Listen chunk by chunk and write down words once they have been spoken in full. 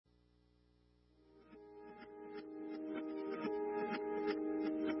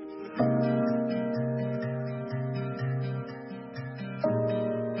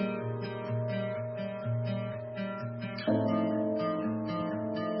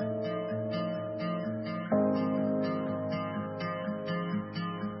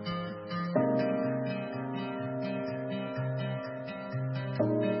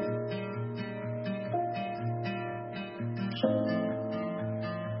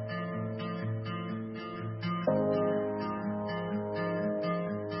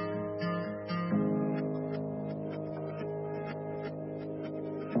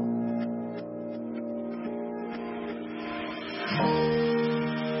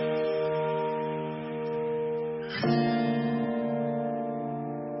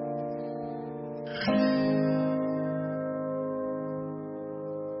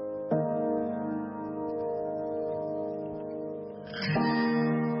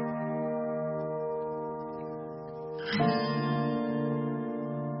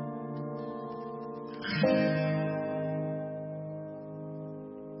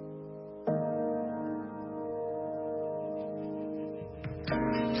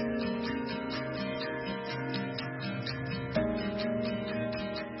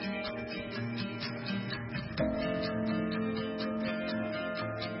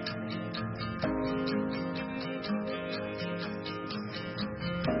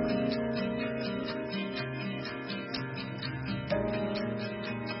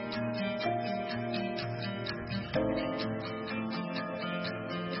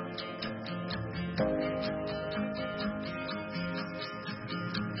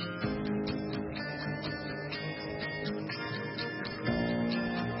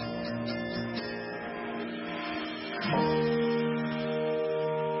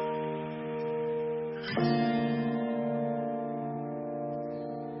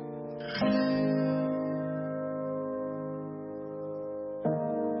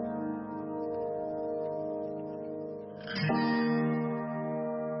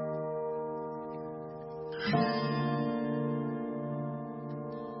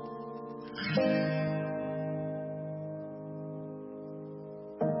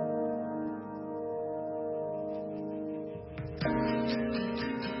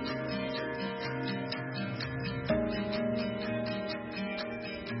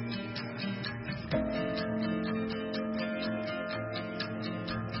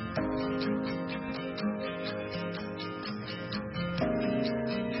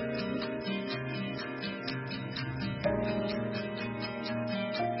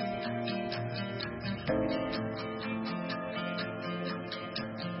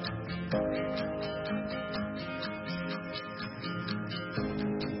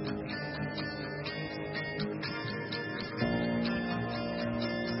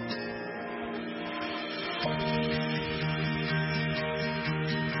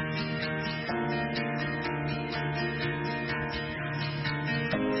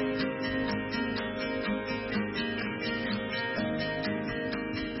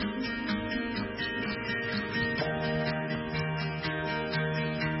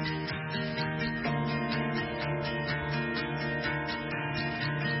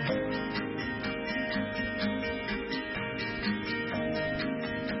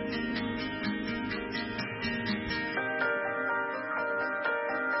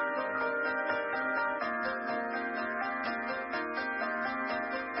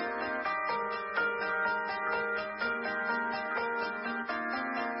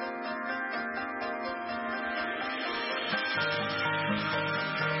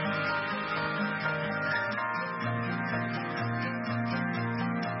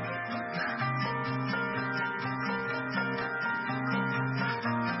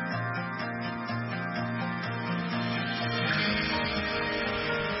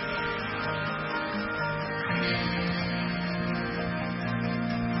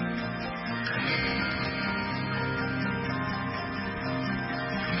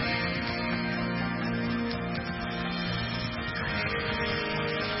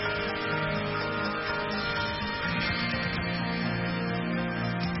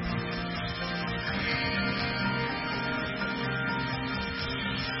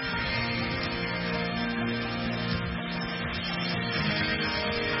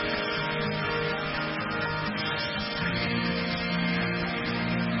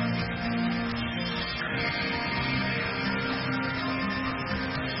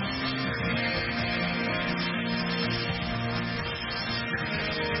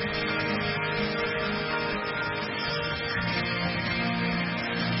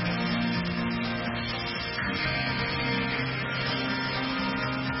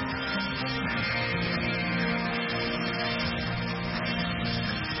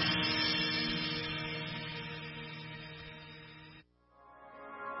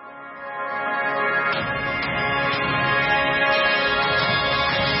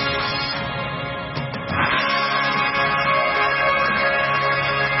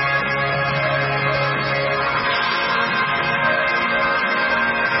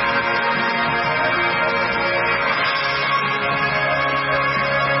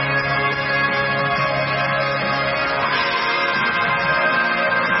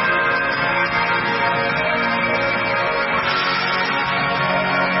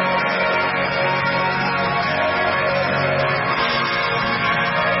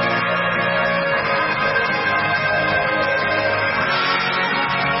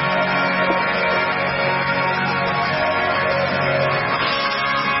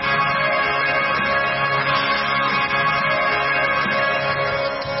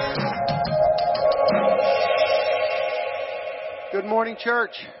Good morning,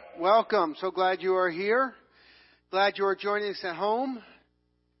 church. Welcome. So glad you are here. Glad you are joining us at home.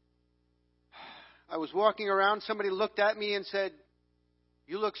 I was walking around. Somebody looked at me and said,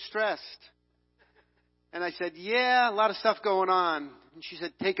 "You look stressed." And I said, "Yeah, a lot of stuff going on." And she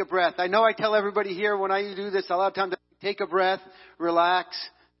said, "Take a breath." I know I tell everybody here when I do this, a lot of times, take a breath, relax,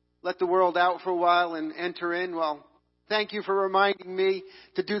 let the world out for a while and enter in. Well, thank you for reminding me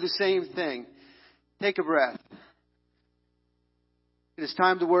to do the same thing. Take a breath. It is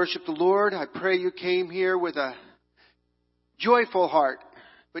time to worship the Lord. I pray you came here with a joyful heart.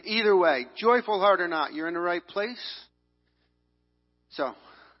 But either way, joyful heart or not, you're in the right place. So,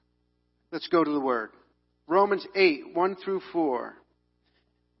 let's go to the Word. Romans 8, 1 through 4.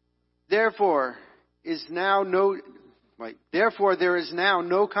 Therefore, there is now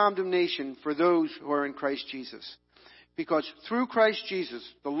no condemnation for those who are in Christ Jesus. Because through Christ Jesus,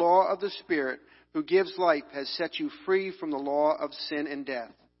 the law of the Spirit who gives life has set you free from the law of sin and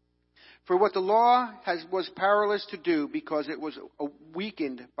death. For what the law was powerless to do because it was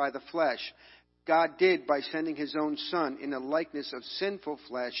weakened by the flesh, God did by sending His own Son in the likeness of sinful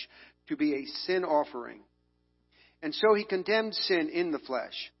flesh to be a sin offering. And so He condemned sin in the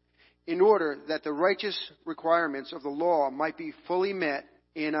flesh, in order that the righteous requirements of the law might be fully met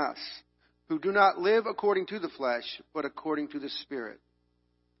in us, who do not live according to the flesh, but according to the Spirit.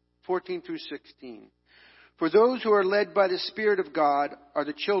 14 through 16. For those who are led by the Spirit of God are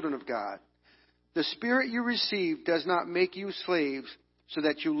the children of God. The Spirit you received does not make you slaves so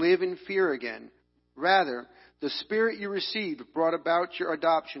that you live in fear again. Rather, the Spirit you received brought about your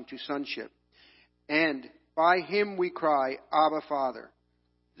adoption to sonship. And by Him we cry, Abba, Father.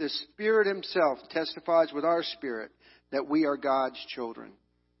 The Spirit Himself testifies with our spirit that we are God's children.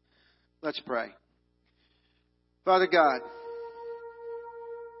 Let's pray. Father God,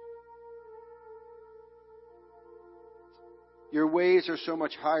 Your ways are so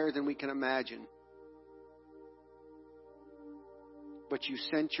much higher than we can imagine. But You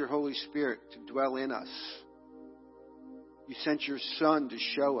sent Your Holy Spirit to dwell in us. You sent Your Son to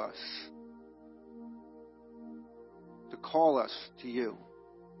show us, to call us to You.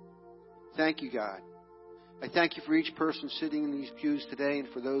 Thank You, God. I thank You for each person sitting in these pews today and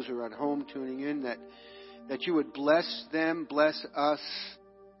for those who are at home tuning in, that You would bless them, bless us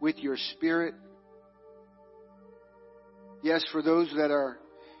with Your Spirit. Yes, for those that are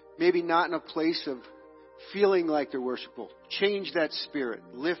maybe not in a place of feeling like they're worshipful, change that spirit.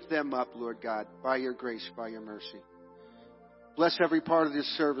 Lift them up, Lord God, by Your grace, by Your mercy. Bless every part of this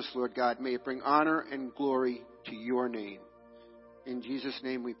service, Lord God. May it bring honor and glory to Your name. In Jesus'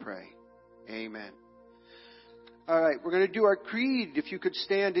 name we pray. Amen. All right, we're going to do our creed. If you could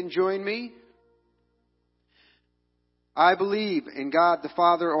stand and join me. I believe in God the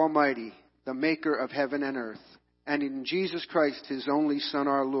Father Almighty, the maker of heaven and earth, and in Jesus Christ, His only Son,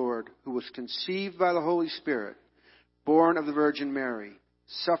 our Lord, who was conceived by the Holy Spirit, born of the Virgin Mary,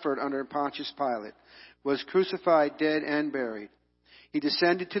 suffered under Pontius Pilate, was crucified, dead, and buried. He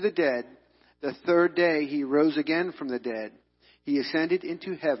descended to the dead. The third day He rose again from the dead. He ascended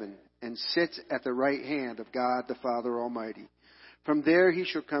into heaven and sits at the right hand of God the Father Almighty. From there He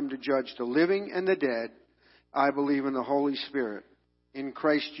shall come to judge the living and the dead. I believe in the Holy Spirit, in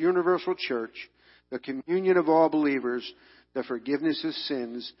Christ's universal church, the communion of all believers, the forgiveness of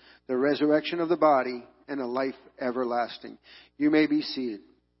sins, the resurrection of the body, and a life everlasting. You may be seated.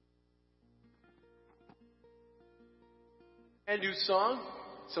 A new song,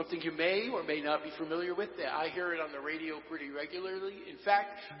 something you may or may not be familiar with. I hear it on the radio pretty regularly. In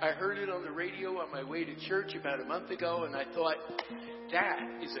fact, I heard it on the radio on my way to church about a month ago, and I thought,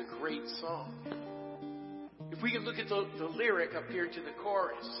 that is a great song. If we could look at the lyric up here to the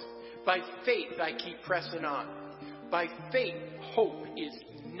chorus. By faith, I keep pressing on. By faith, hope is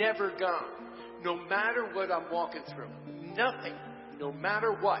never gone. No matter what I'm walking through, nothing, no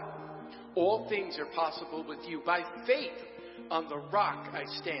matter what, all things are possible with You. By faith, on the rock I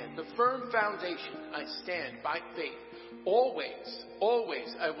stand, the firm foundation I stand by faith. Always,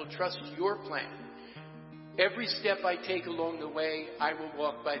 always I will trust Your plan. Every step I take along the way, I will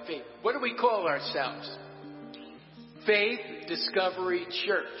walk by faith. What do we call ourselves? Faith Discovery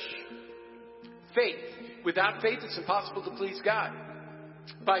Church. Faith. Without faith, it's impossible to please God.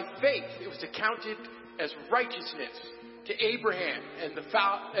 By faith, it was accounted as righteousness to Abraham and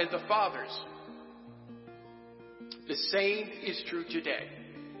the fathers. The same is true today.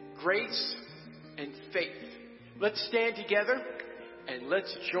 Grace and faith. Let's stand together and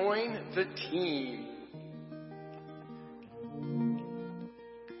let's join the team.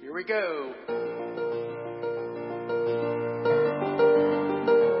 Here we go.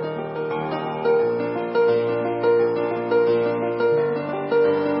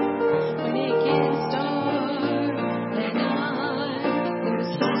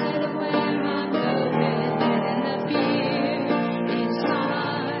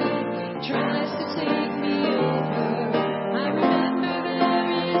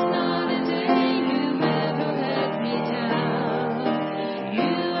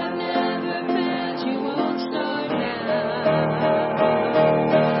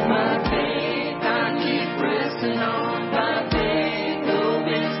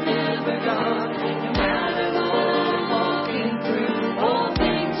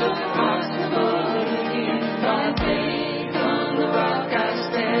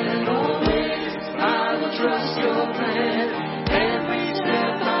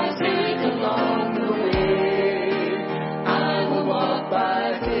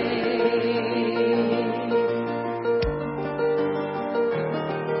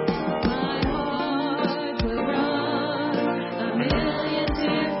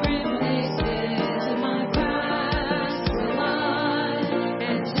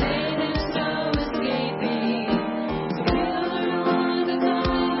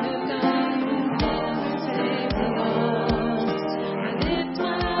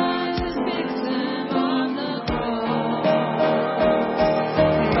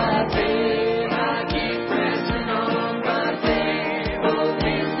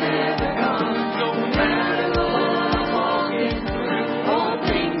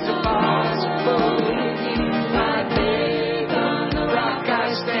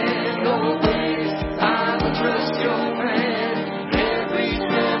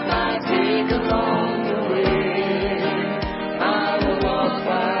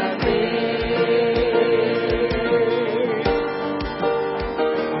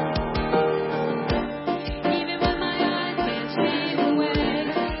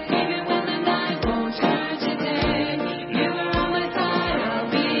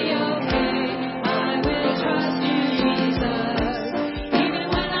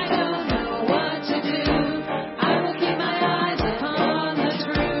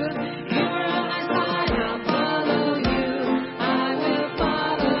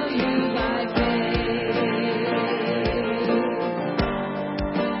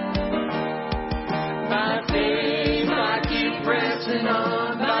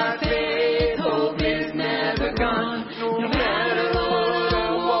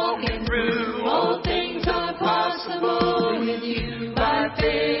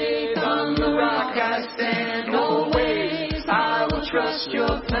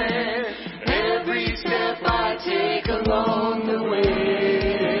 your plan. Every step I take along the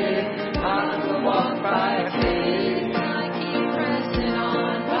way, I will walk by faith. I keep pressing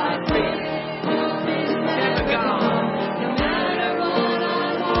on by faith. Hope is never gone. No matter what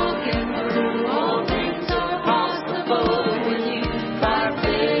I'm walking through, all things are possible with you. By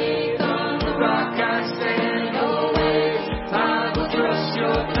faith on the rock I stand always. I will trust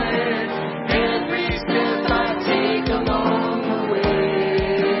your plan. Every step I take along the way.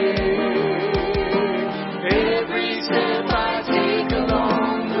 Every step I take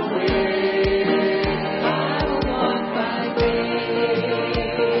along the way. I will walk by faith.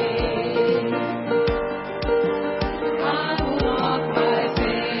 I will walk by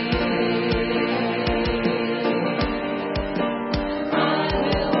faith. I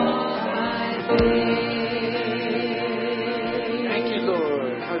will walk by faith. Thank you,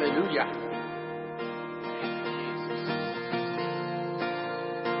 Lord. Hallelujah.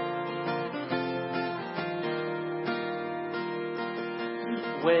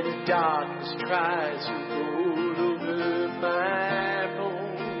 When darkness tries to roll over my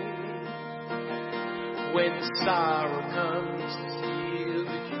bones, when sorrow comes to steal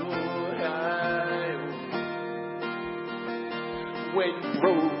the joy I own, when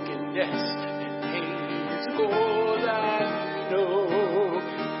brokenness and pain is all I know,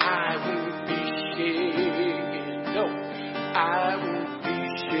 I won't be shaken. No, I won't be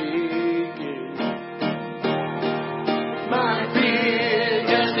shaken. My fear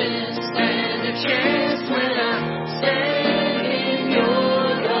doesn't stand a chance when I stand in your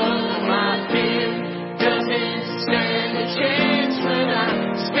love. My fear doesn't stand a chance when I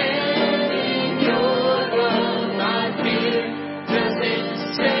stand in your love. My fear doesn't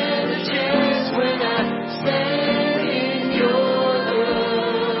stand a chance when I stand in your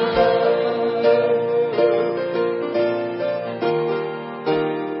love.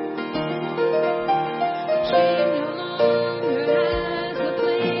 Shame no longer has a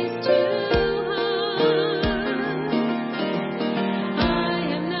place to hide. I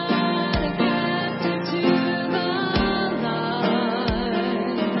am not a captive to the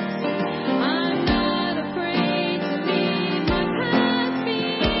lies. I'm not afraid to leave my past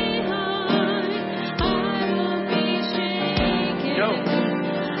behind. I won't be shaken. No.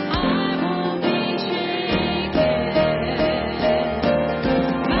 I won't be shaken.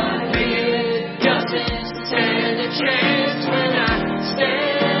 My fear doesn't stand a chance when I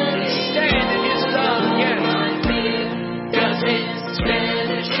stand in His love. Yes. My fear doesn't stand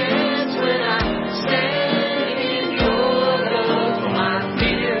a chance when I stand in your love. My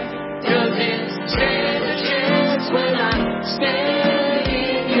fear doesn't stand a chance when I stand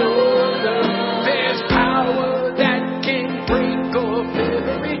in your love. There's power that can break off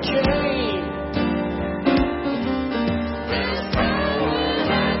every chain. There's power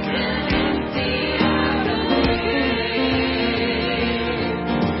that can empty out a grave.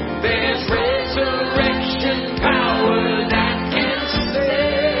 There's resurrection power that can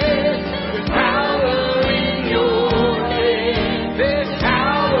save. There's power in your name. There's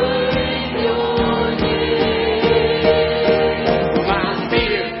power in your name. My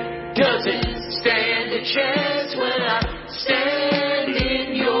fear doesn't stand a chance when I stand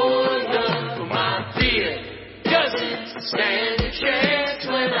in your love. My fear doesn't stand a chance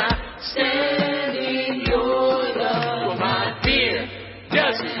when I stand in your love. My fear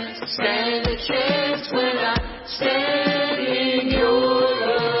doesn't stand a chance when I stand in your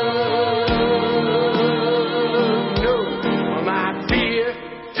love. No, my fear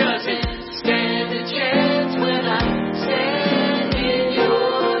doesn't stand a chance when I stand in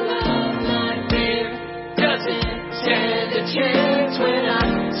your love. My fear doesn't stand a chance when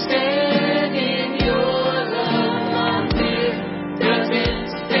I stand in your love. My fear doesn't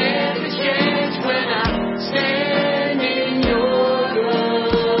stand a chance when I stand in your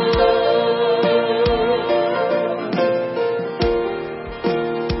love.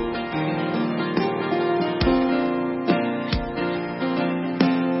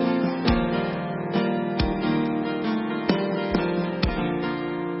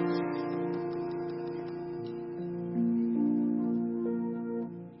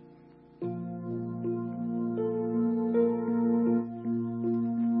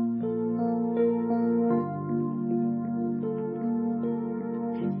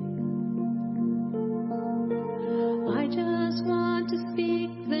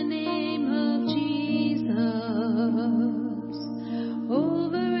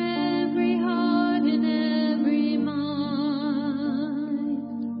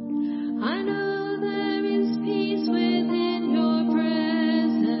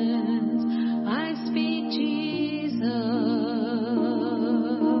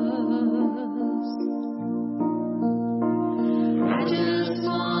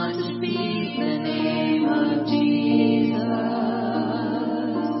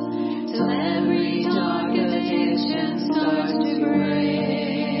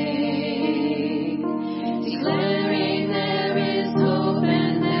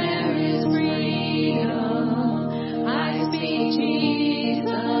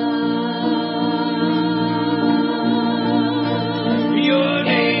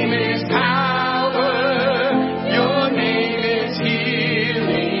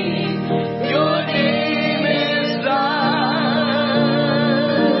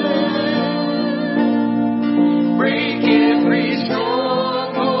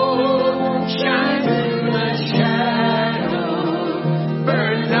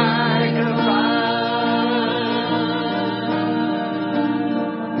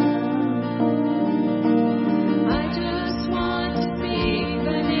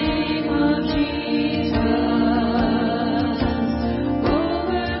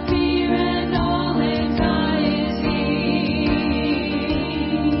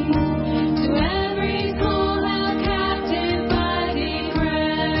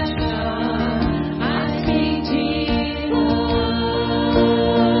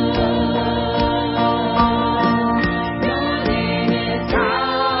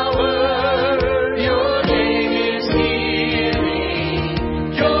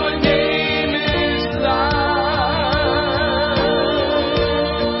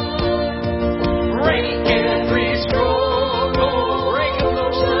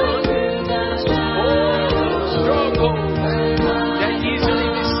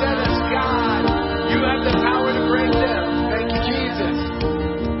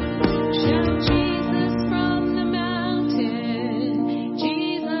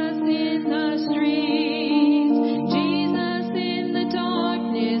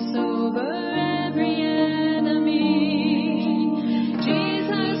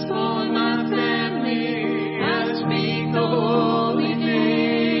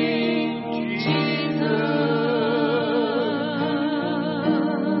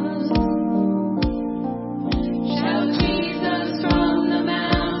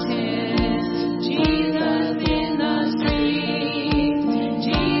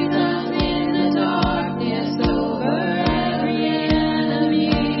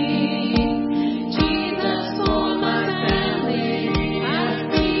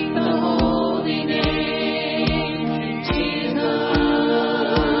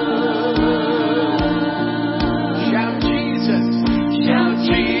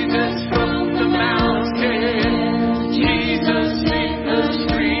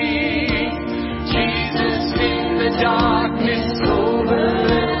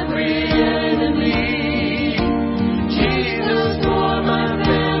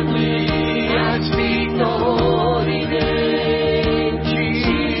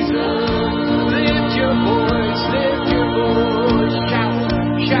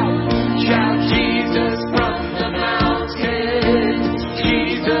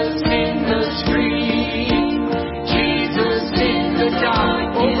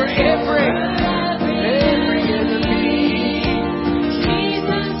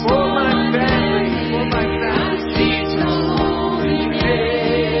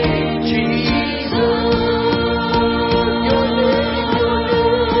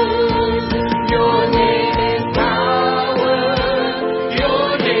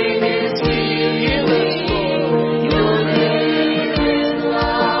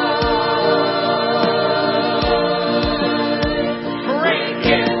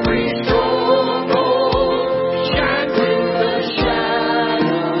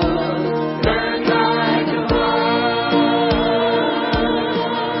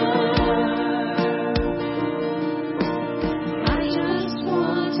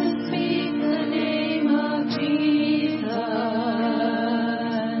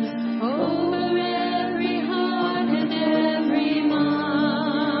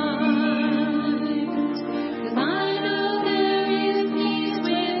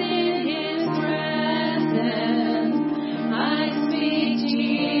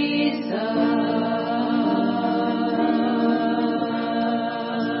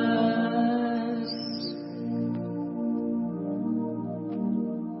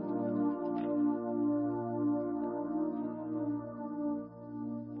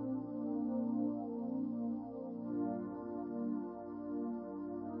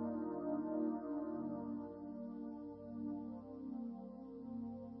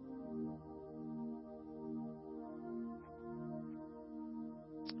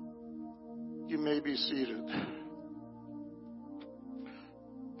 may be seated.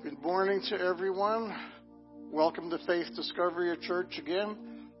 Good morning to everyone. Welcome to Faith Discovery Church again.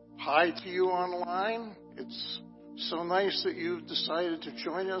 Hi to you online. It's so nice that you've decided to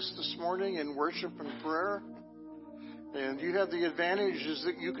join us this morning in worship and prayer. And you have the advantage is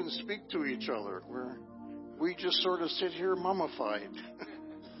that you can speak to each other, where we just sort of sit here mummified.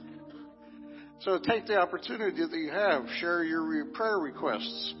 So take the opportunity that you have. Share your prayer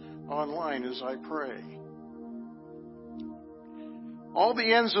requests online as I pray. All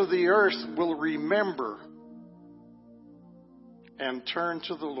the ends of the earth will remember and turn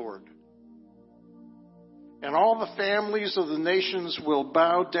to the Lord. And all the families of the nations will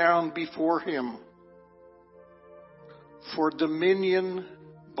bow down before him. For dominion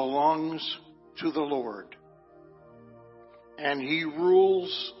belongs to the Lord, and he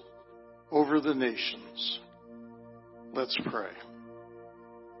rules over the nations. Let's pray.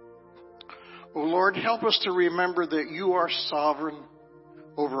 O Lord, help us to remember that you are sovereign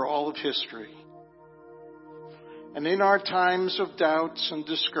over all of history. And in our times of doubts and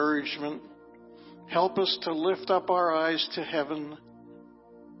discouragement, help us to lift up our eyes to heaven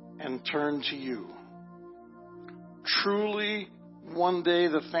and turn to you. Truly, one day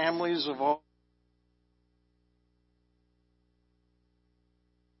the families of all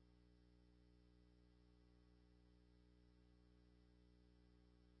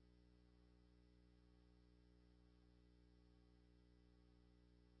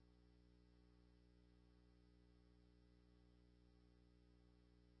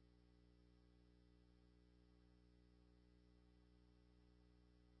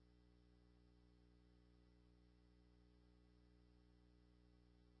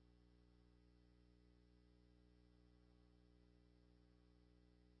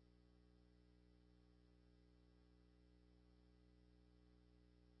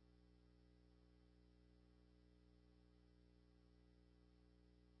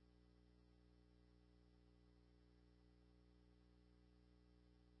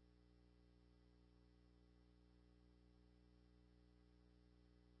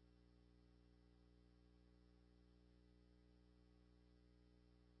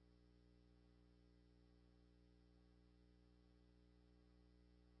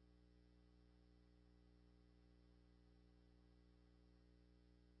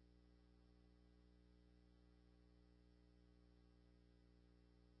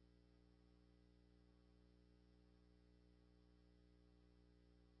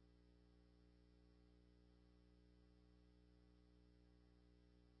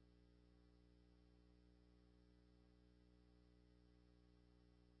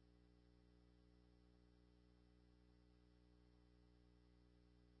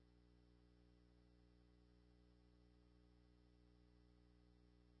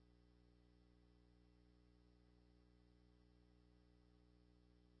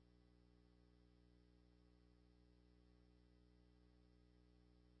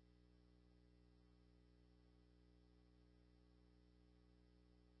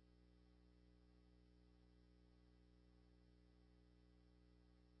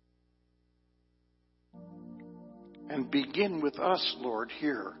and begin with us, Lord,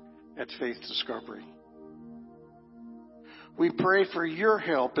 here at Faith Discovery. We pray for your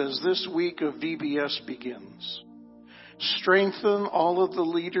help as this week of VBS begins. Strengthen all of the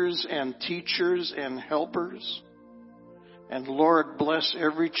leaders and teachers and helpers. And Lord, bless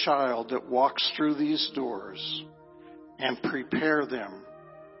every child that walks through these doors and prepare them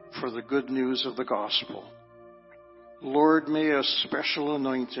for the good news of the gospel. Lord, may a special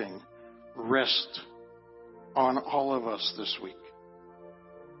anointing rest on all of us this week.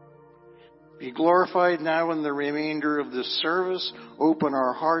 Be glorified now in the remainder of this service. Open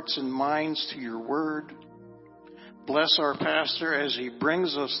our hearts and minds to your word. Bless our pastor as he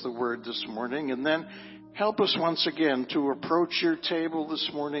brings us the word this morning. And then help us once again to approach your table this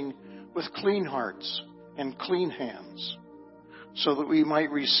morning with clean hearts and clean hands, so that we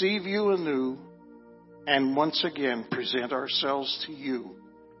might receive you anew and once again present ourselves to you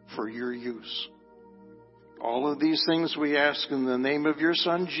for your use. All of these things we ask in the name of your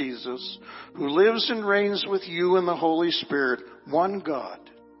Son, Jesus, who lives and reigns with you in the Holy Spirit, one God,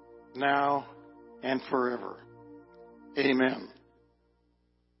 now and forever. Amen.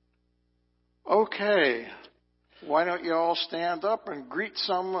 Okay, why don't you all stand up and greet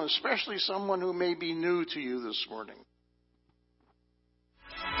someone, especially someone who may be new to you this morning.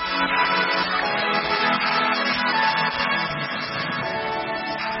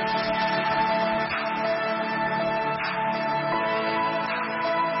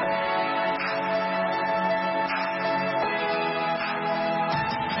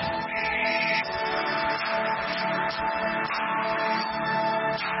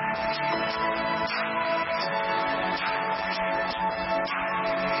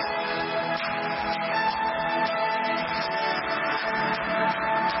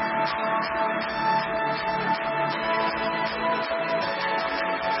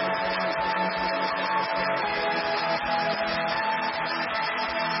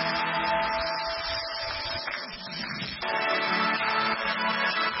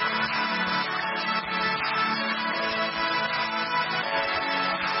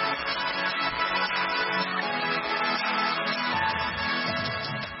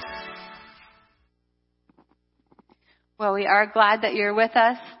 Well, we are glad that you're with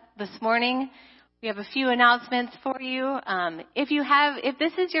us this morning. We have a few announcements for you. If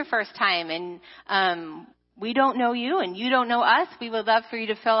this is your first time and we don't know you and you don't know us, we would love for you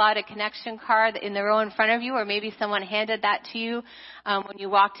to fill out a connection card in the row in front of you, or maybe someone handed that to you when you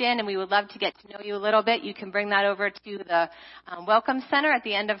walked in, and we would love to get to know you a little bit. You can bring that over to the Welcome Center at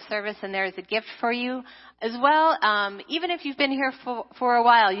the end of service, and there is a gift for you as well. Even if you've been here for a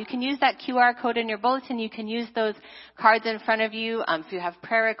while, you can use that QR code in your bulletin. You can use those cards in front of you. If you have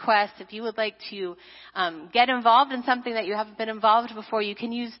prayer requests, if you would like to get involved in something that you haven't been involved before, you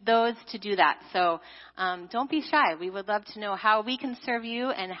can use those to do that. So don't be shy. We would love to know how we can serve you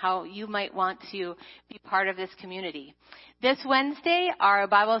and how you might want to be part of this community. This Wednesday, our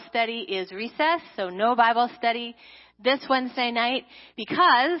Bible study is recessed, so no Bible study this Wednesday night,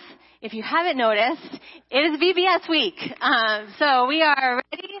 because if you haven't noticed, it is VBS week. So we are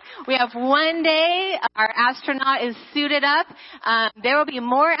ready. We have one day. Our astronaut is suited up. There will be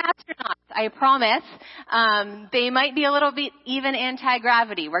more astronauts, I promise. They might be a little bit even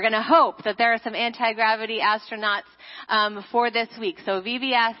anti-gravity. We're going to hope that there are some anti-gravity astronauts for this week. So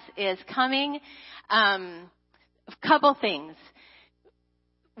VBS is coming. A couple things.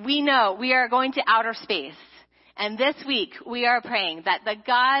 We know we are going to outer space. And this week, we are praying that the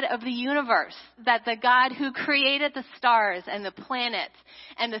God of the universe, that the God who created the stars and the planets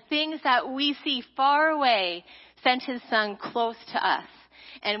and the things that we see far away, sent his son close to us.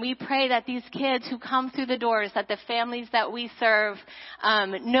 And we pray that these kids who come through the doors, that the families that we serve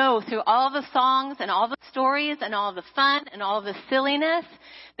know through all the songs and all the stories and all the fun and all the silliness,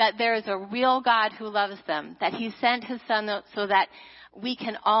 that there is a real God who loves them, that he sent his son so that we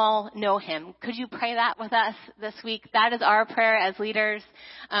can all know him. Could you pray that with us this week? That is our prayer as leaders.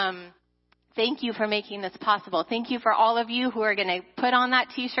 Thank you for making this possible. Thank you for all of you who are going to put on that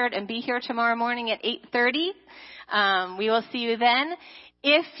t-shirt and be here tomorrow morning at 8:30. We will see you then.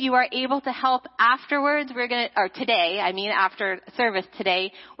 If you are able to help afterwards, after service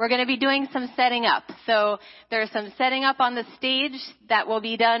today, we're going to be doing some setting up. So there's some setting up on the stage that will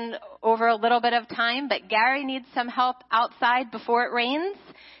be done over a little bit of time, but Gary needs some help outside before it rains,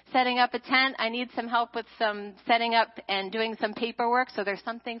 setting up a tent. I need some help with some setting up and doing some paperwork. So there's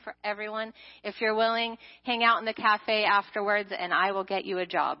something for everyone. If you're willing, hang out in the cafe afterwards and I will get you a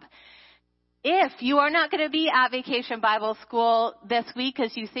job. If you are not going to be at Vacation Bible School this week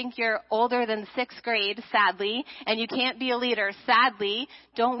because you think you're older than 6th grade, sadly, and you can't be a leader, sadly,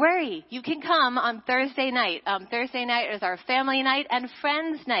 don't worry. You can come on Thursday night. Thursday night is our family night and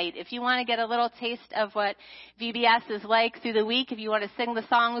friends night. If you want to get a little taste of what VBS is like through the week, if you want to sing the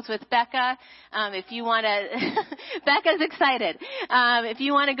songs with Becca, if you want to, Becca's excited. If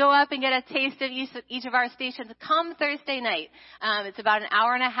you want to go up and get a taste of each of our stations, come Thursday night. It's about an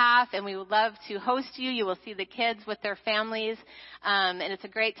hour and a half, and we would love to host you. You will see the kids with their families, and it's a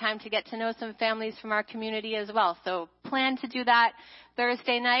great time to get to know some families from our community as well. So plan to do that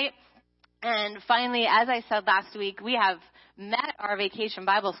Thursday night. And finally, as I said last week, we have met our Vacation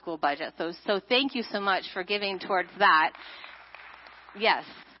Bible School budget. So thank you so much for giving towards that. Yes.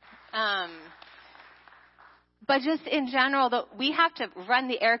 But just in general, we have to run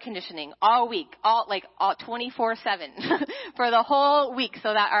the air conditioning all week, all 24/7 for the whole week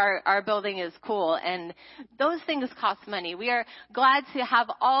so that our building is cool. And those things cost money. We are glad to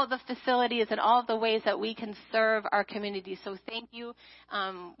have all the facilities and all of the ways that we can serve our community. So thank you.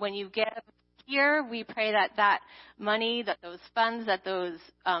 When you give here, we pray that money, that those funds, that those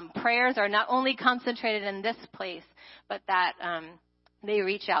prayers are not only concentrated in this place, but that they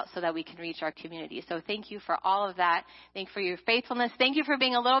reach out so that we can reach our community. So thank you for all of that. Thank you for your faithfulness. Thank you for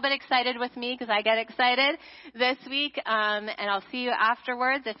being a little bit excited with me, because I get excited this week. And I'll see you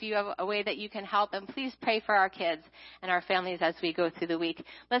afterwards if you have a way that you can help. And please pray for our kids and our families as we go through the week.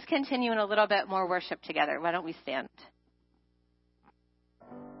 Let's continue in a little bit more worship together. Why don't we stand?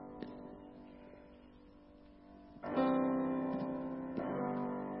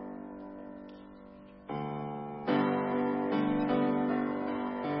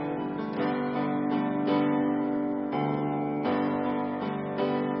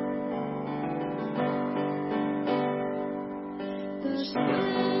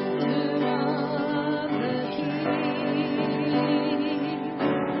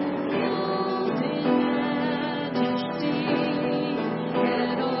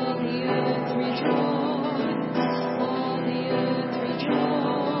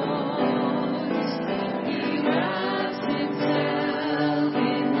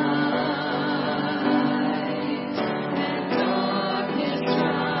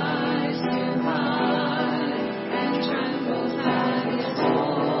 Trembles at his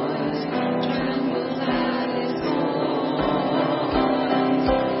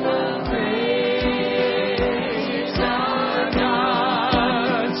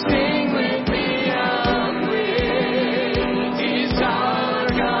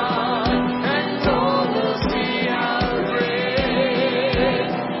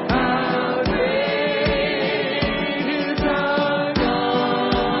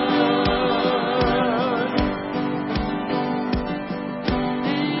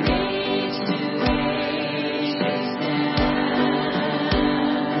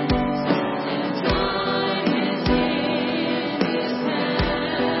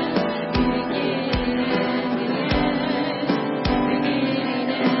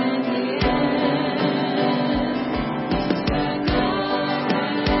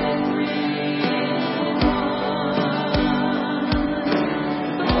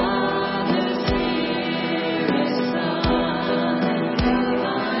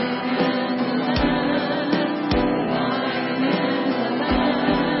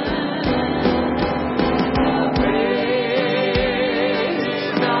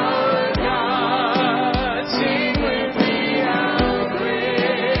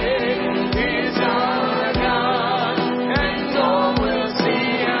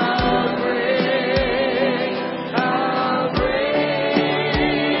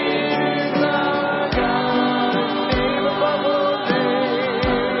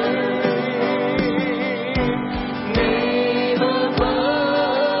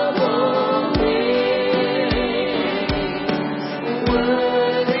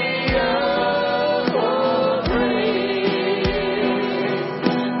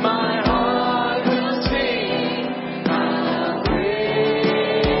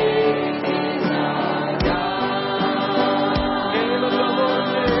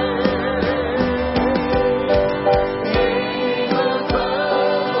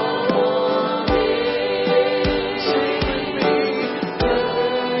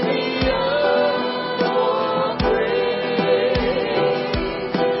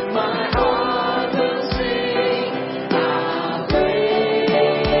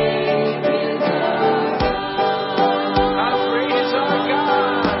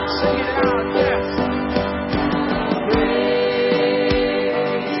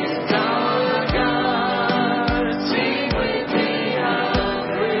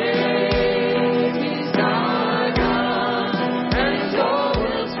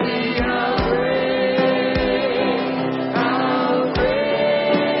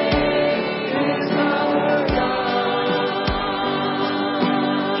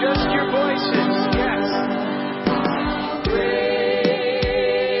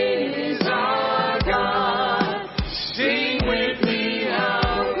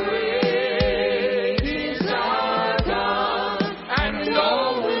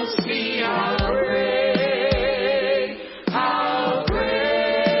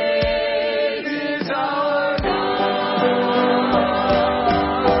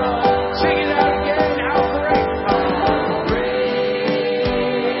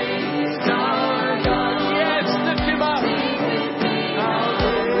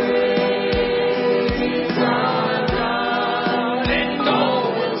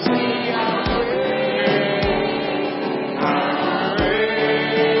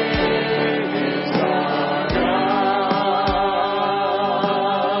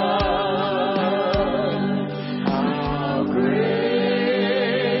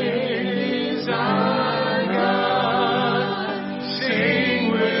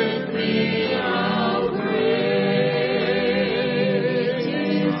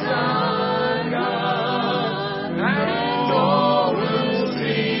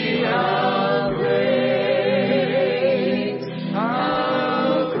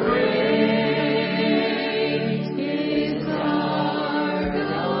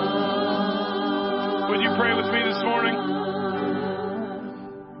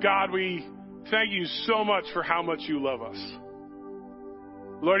God, we thank you so much for how much you love us.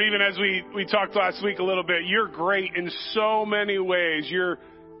 Lord, even as we talked last week a little bit, you're great in so many ways. You're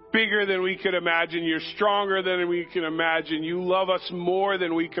bigger than we could imagine. You're stronger than we can imagine. You love us more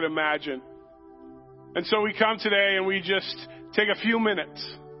than we could imagine. And so we come today and we just take a few minutes.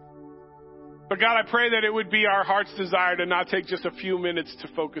 But God, I pray that it would be our heart's desire to not take just a few minutes to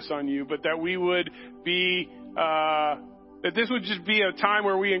focus on you, but that we would be, that this would just be a time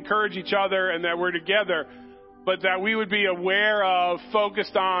where we encourage each other and that we're together, but that we would be aware of,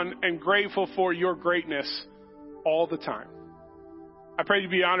 focused on, and grateful for your greatness all the time. I pray you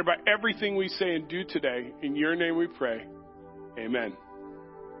be honored by everything we say and do today. In your name we pray. Amen.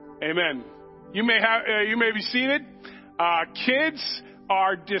 Amen. You may be seated. Kids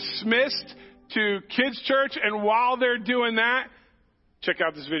are dismissed to kids' church, and while they're doing that, check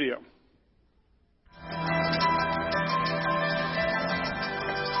out this video.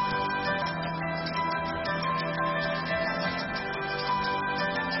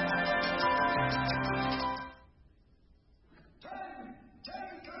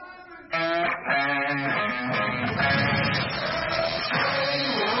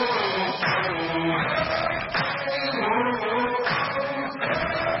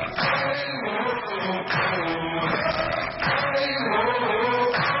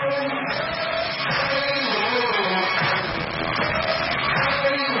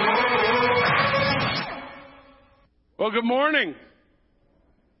 Well, good morning.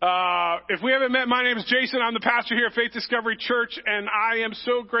 If we haven't met, my name is Jason. I'm the pastor here at Faith Discovery Church, and I am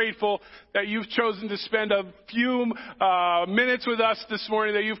so grateful that you've chosen to spend a few minutes with us this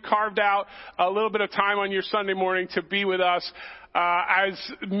morning, that you've carved out a little bit of time on your Sunday morning to be with us. As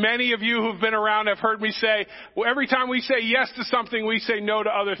many of you who've been around have heard me say, well, every time we say yes to something, we say no to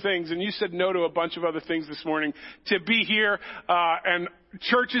other things. And you said no to a bunch of other things this morning to be here. And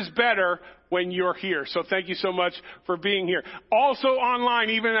church is better when you're here. So thank you so much for being here. Also online,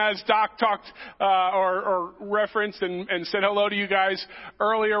 even as Doc talked or referenced and said hello to you guys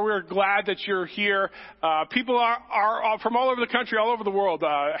earlier, we're glad that you're here. People are from all over the country, all over the world,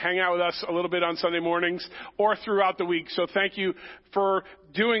 hang out with us a little bit on Sunday mornings or throughout the week. So thank you for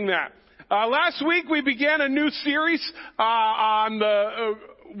doing that. Last week we began a new series on the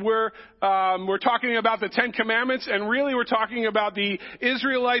we're talking about the Ten Commandments, and really we're talking about the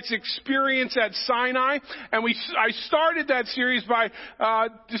Israelites' experience at Sinai. And I started that series by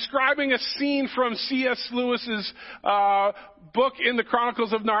describing a scene from C.S. Lewis's book in the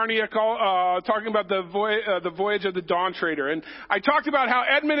Chronicles of Narnia, talking about the voyage of the Dawn Trader. And I talked about how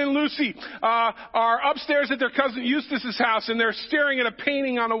Edmund and Lucy are upstairs at their cousin Eustace's house, and they're staring at a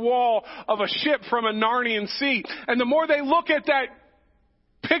painting on a wall of a ship from a Narnian sea. And the more they look at that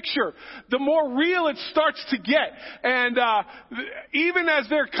picture, the more real it starts to get. And even as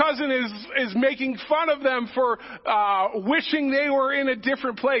their cousin is making fun of them for wishing they were in a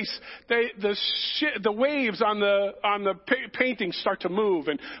different place, the waves on the painting start to move,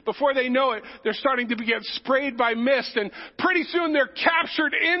 and before they know it, they're starting to get sprayed by mist, and pretty soon they're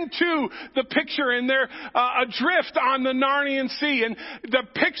captured into the picture, and they're adrift on the Narnian Sea, and the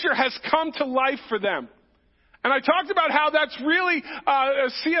picture has come to life for them. And I talked about how that's really,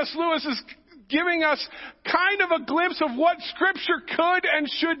 C.S. Lewis is giving us kind of a glimpse of what Scripture could and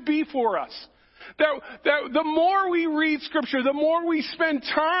should be for us. That the more we read Scripture, the more we spend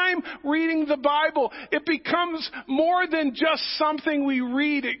time reading the Bible, it becomes more than just something we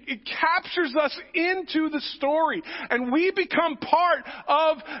read. It captures us into the story, and we become part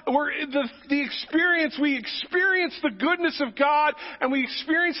of the experience. We experience the goodness of God, and we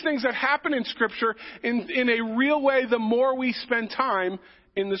experience things that happen in Scripture in a real way the more we spend time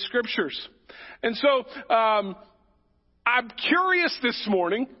in the Scriptures. And so I'm curious this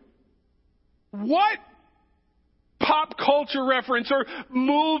morning, what pop culture reference or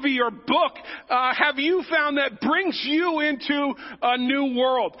movie or book have you found that brings you into a new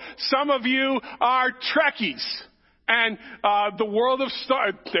world? Some of you are Trekkies. And the world of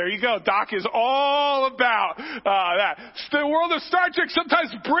Star, there you go. Doc is all about that. The world of Star Trek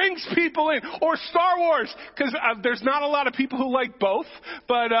sometimes brings people in, or Star Wars, because there's not a lot of people who like both.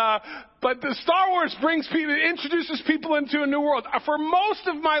 But the Star Wars introduces people into a new world. For most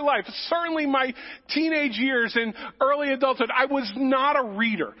of my life, certainly my teenage years and early adulthood, I was not a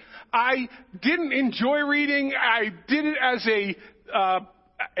reader. I didn't enjoy reading. I did it as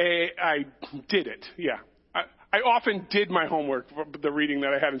I did it. Yeah. I often did my homework for the reading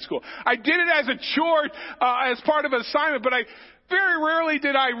that I had in school. I did it as a chore, as part of an assignment, but very rarely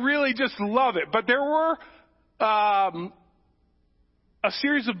did I really just love it. But there were a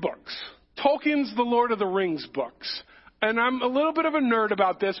series of books. Tolkien's The Lord of the Rings books. And I'm a little bit of a nerd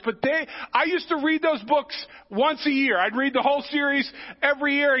about this, but I used to read those books once a year. I'd read the whole series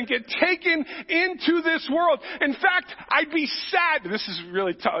every year and get taken into this world. In fact, I'd be sad. This is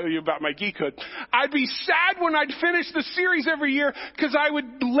really telling you about my geekhood. I'd be sad when I'd finish the series every year because I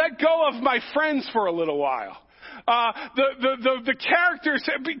would let go of my friends for a little while. The characters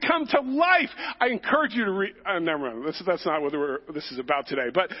have become to life. I encourage you to read. Never mind. That's not what this is about today.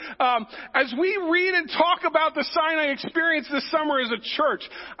 But as we read and talk about the Sinai experience this summer as a church,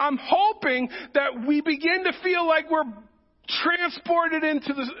 I'm hoping that we begin to feel like we're transported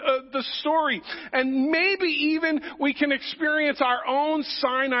into the story, and maybe even we can experience our own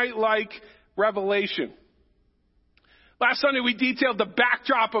Sinai-like revelation. Last Sunday, we detailed the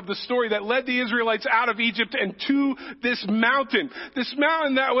backdrop of the story that led the Israelites out of Egypt and to this mountain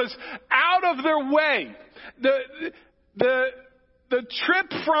that was out of their way. The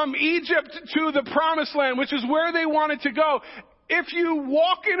trip from Egypt to the Promised Land, which is where they wanted to go, if you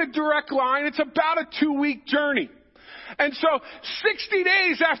walk in a direct line, it's about a 2-week journey. And so 60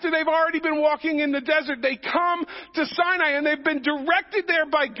 days after they've already been walking in the desert, they come to Sinai, and they've been directed there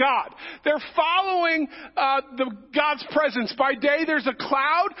by God. They're following God's presence. By day, there's a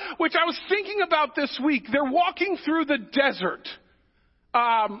cloud, which I was thinking about this week. They're walking through the desert.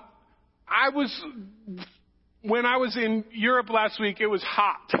 When I was in Europe last week, it was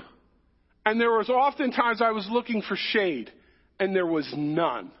hot. And there was oftentimes I was looking for shade, and there was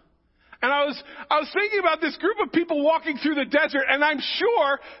none. And I was thinking about this group of people walking through the desert, and I'm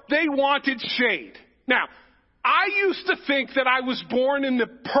sure they wanted shade. Now, I used to think that I was born in the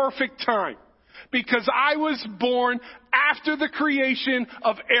perfect time because I was born after the creation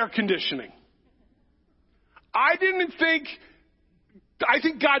of air conditioning. I think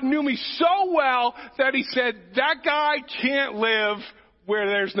God knew me so well that he said, that guy can't live where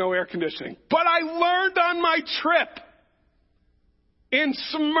there's no air conditioning. But I learned on my trip. In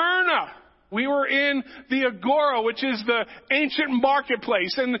Smyrna, we were in the Agora, which is the ancient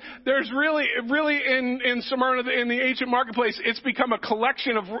marketplace. And there's really in Smyrna, in the ancient marketplace, it's become a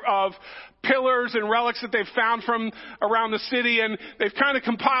collection of pillars and relics that they've found from around the city. And they've kind of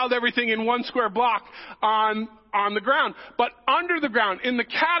compiled everything in one square block on the ground. But under the ground, in the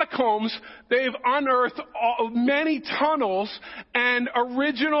catacombs, they've unearthed many tunnels and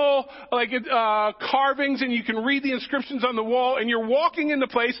original carvings, and you can read the inscriptions on the wall, and you're walking in the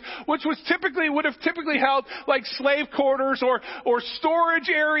place which would have typically held like slave quarters or storage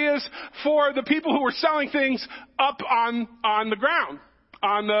areas for the people who were selling things up on the ground,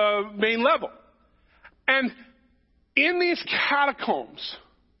 on the main level. And in these catacombs,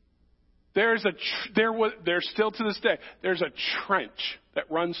 there's still to this day, there's a trench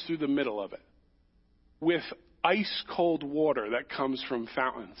that runs through the middle of it with ice cold water that comes from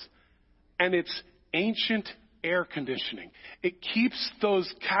fountains. And it's ancient air conditioning. It keeps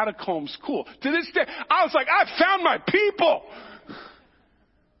those catacombs cool. To this day, I was like, I found my people.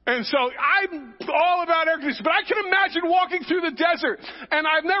 And so I'm all about air conditioning. But I can imagine walking through the desert. And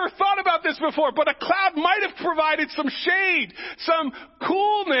I've never thought about this before, but a cloud might have provided some shade, some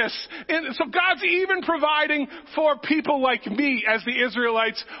coolness. And so God's even providing for people like me as the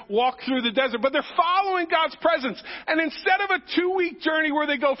Israelites walk through the desert. But they're following God's presence. And instead of a 2-week journey where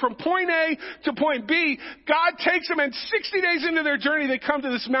they go from point A to point B, God takes them, and 60 days into their journey, they come to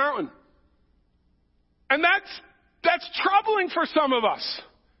this mountain. And that's troubling for some of us.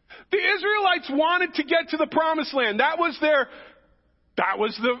 The Israelites wanted to get to the Promised Land. That was the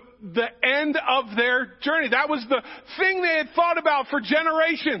end of their journey. That was the thing they had thought about for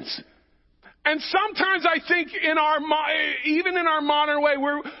generations. And sometimes I think even in our modern way,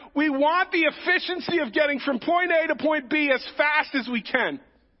 we want the efficiency of getting from point A to point B as fast as we can.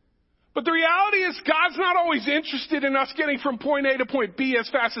 But the reality is God's not always interested in us getting from point A to point B as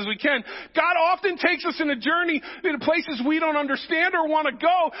fast as we can. God often takes us in a journey into places we don't understand or want to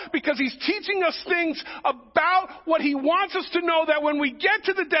go because he's teaching us things about what he wants us to know, that when we get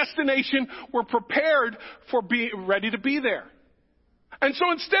to the destination, we're prepared for being ready to be there. And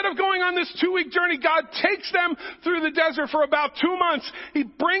so instead of going on this 2-week journey, God takes them through the desert for about 2 months. He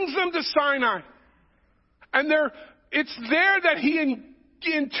brings them to Sinai. And it's there that he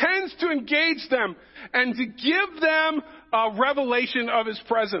intends to engage them and to give them a revelation of his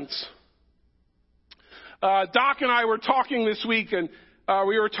presence. Doc and I were talking this week, and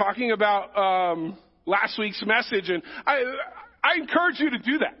we were talking about last week's message, and I encourage you to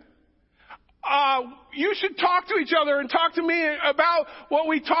do that. You should talk to each other and talk to me about what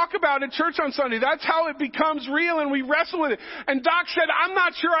we talk about at church on Sunday. That's how it becomes real, and we wrestle with it. And Doc said, I'm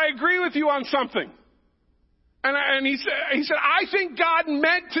not sure I agree with you on something. And he said, I think God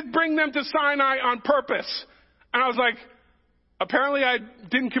meant to bring them to Sinai on purpose. And I was like, apparently I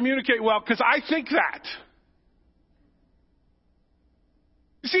didn't communicate well because I think that.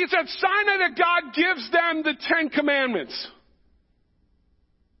 You see, it's at Sinai that God gives them the 10 Commandments.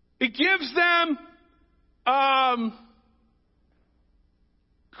 It gives them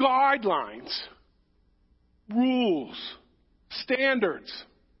guidelines, rules, standards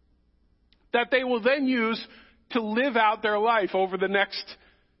that they will then use to live out their life over the next,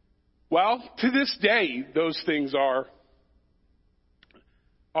 well, to this day, those things are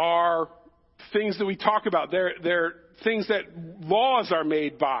things that we talk about. They're things that laws are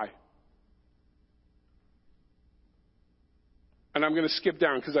made by. And I'm going to skip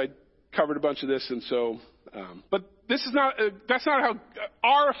down because I covered a bunch of this, and so, but this is not, that's not how,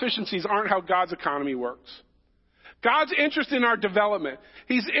 our efficiencies aren't how God's economy works. God's interested in our development.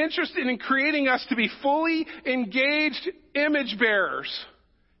 He's interested in creating us to be fully engaged image bearers.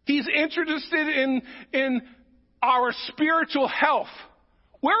 He's interested in our spiritual health.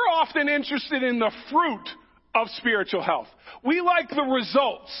 We're often interested in the fruit of spiritual health. We like the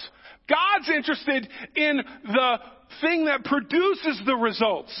results. God's interested in the thing that produces the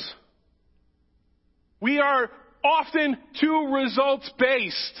results. We are often too results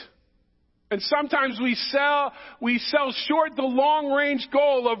based. And sometimes we sell short the long range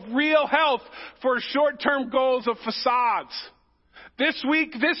goal of real health for short-term goals of facades. This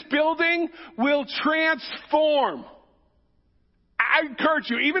week, this building will transform. I encourage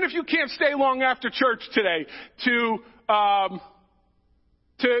you, even if you can't stay long after church today, to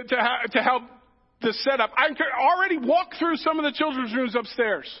help the setup. I encourage, already walk through some of the children's rooms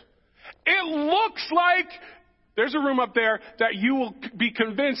upstairs. It looks like there's a room up there that you will be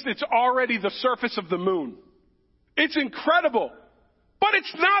convinced it's already the surface of the moon. It's incredible, but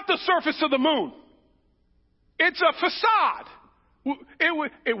it's not the surface of the moon. It's a facade.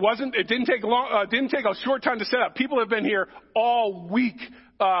 It didn't take a short time to set up. People have been here all week,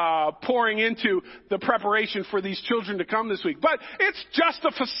 pouring into the preparation for these children to come this week. But it's just a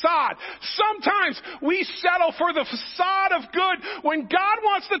facade. Sometimes we settle for the facade of good when God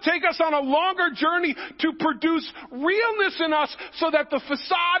wants to take us on a longer journey to produce realness in us so that the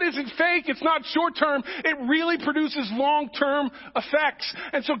facade isn't fake. It's not short term. It really produces long term effects.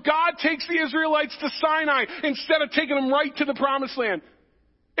 And so God takes the Israelites to Sinai instead of taking them right to the promised land.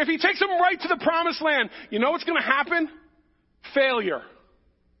 If he takes them right to the promised land, you know what's going to happen? Failure.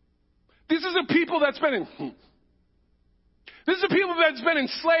 This is a people that's been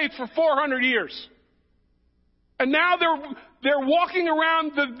enslaved for 400 years. And now they're walking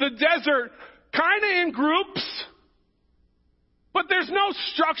around the desert kind of in groups. But there's no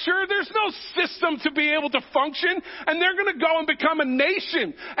structure, there's no system to be able to function, and they're going to go and become a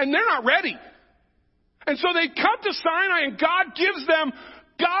nation, and they're not ready. And so they come to Sinai, and God gives them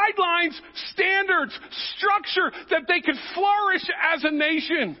guidelines, standards, structure that they could flourish as a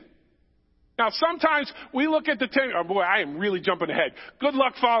nation. Now, sometimes we look at the 10, oh boy, I am really jumping ahead. Good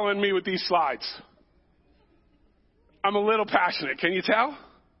luck following me with these slides. I'm a little passionate, can you tell?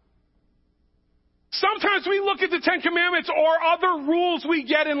 Sometimes we look at the 10 Commandments or other rules we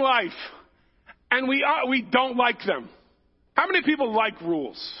get in life, and we don't like them. How many people like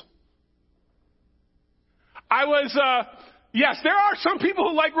rules? Yes, there are some people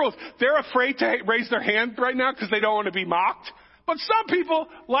who like rules. They're afraid to raise their hand right now because they don't want to be mocked. But some people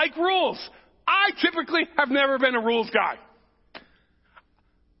like rules. I typically have never been a rules guy.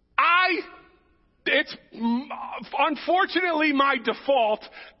 It's unfortunately my default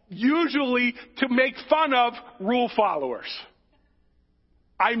usually to make fun of rule followers.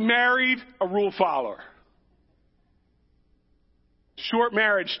 I married a rule follower. Short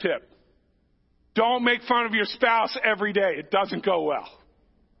marriage tip. Don't make fun of your spouse every day. It doesn't go well.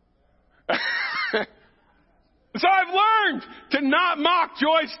 So I've learned to not mock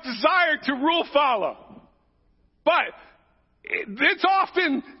Joy's desire to rule follow. But it's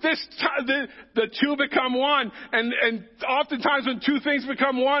often the two become one, and oftentimes when two things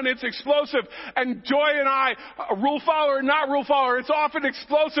become one, it's explosive. And Joy and I, rule follower or not rule follower, it's often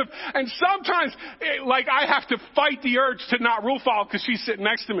explosive. And sometimes, I have to fight the urge to not rule follow because she's sitting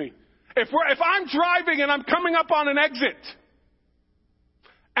next to me. If I'm driving and I'm coming up on an exit,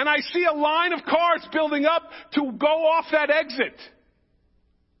 and I see a line of cars building up to go off that exit,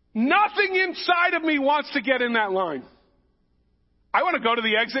 nothing inside of me wants to get in that line. I want to go to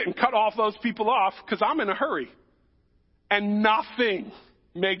the exit and cut all those people off because I'm in a hurry. And nothing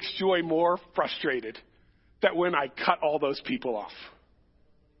makes Joy more frustrated than when I cut all those people off.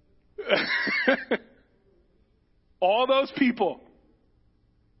 All those people.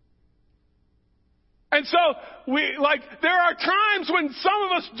 And so there are times when some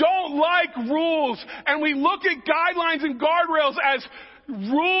of us don't like rules, and we look at guidelines and guardrails as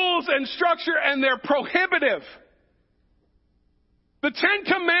rules and structure, and they're prohibitive. The Ten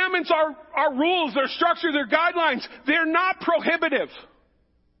Commandments are rules, they're structure, they're guidelines. They're not prohibitive.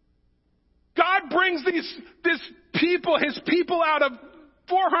 God brings his people out of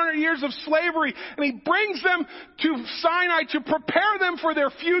 400 years of slavery, and he brings them to Sinai to prepare them for their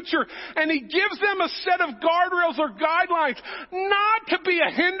future, and he gives them a set of guardrails or guidelines, not to be a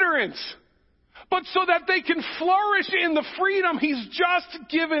hindrance, but so that they can flourish in the freedom he's just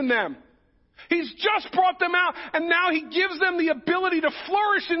given them. He's just brought them out, and now he gives them the ability to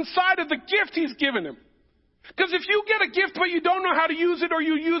flourish inside of the gift he's given them. Because if you get a gift but you don't know how to use it, or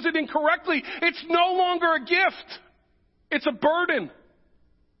you use it incorrectly, it's no longer a gift. It's a burden.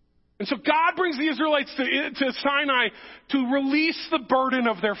 And so God brings the Israelites to Sinai to release the burden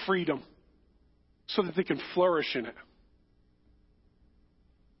of their freedom so that they can flourish in it.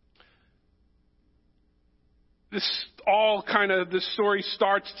 This story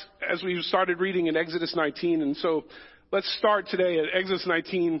starts as we started reading in Exodus 19. And so let's start today at Exodus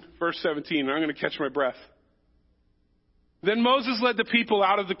 19, verse 17. I'm going to catch my breath. Then Moses led the people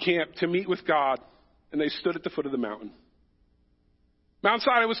out of the camp to meet with God, and they stood at the foot of the mountain. Mount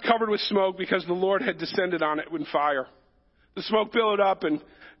Sinai was covered with smoke because the Lord had descended on it in fire. The smoke billowed up, and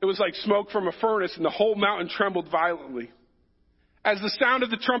it was like smoke from a furnace, and the whole mountain trembled violently. As the sound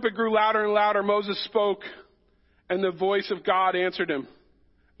of the trumpet grew louder and louder, Moses spoke, and the voice of God answered him.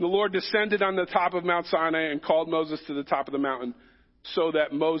 The Lord descended on the top of Mount Sinai and called Moses to the top of the mountain, so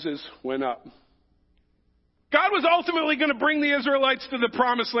that Moses went up. God was ultimately going to bring the Israelites to the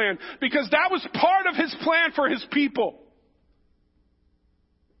promised land because that was part of his plan for his people.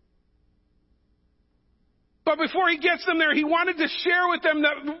 But before he gets them there, he wanted to share with them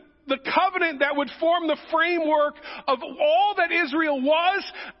the covenant that would form the framework of all that Israel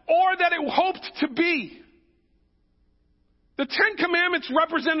was or that it hoped to be. The Ten Commandments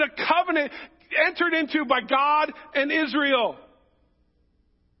represent a covenant entered into by God and Israel.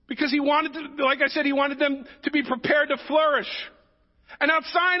 Because he wanted them to be prepared to flourish. And at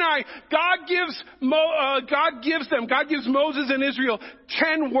Sinai, God gives Moses and Israel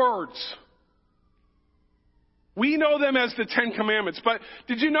 10 words. We know them as the 10 Commandments. But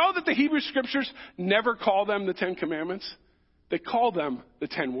did you know that the Hebrew Scriptures never call them the 10 Commandments? They call them the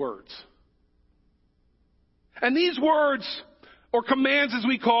 10 words. And these words, or commands as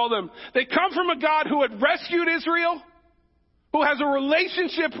we call them, they come from a God who had rescued Israel, who has a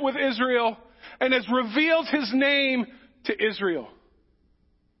relationship with Israel, and has revealed his name to Israel.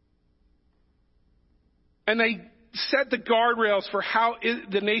 And they set the guardrails for how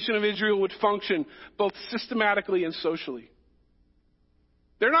the nation of Israel would function, both systematically and socially.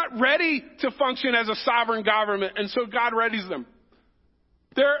 They're not ready to function as a sovereign government, and so God readies them.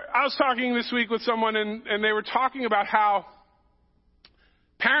 I was talking this week with someone, and they were talking about how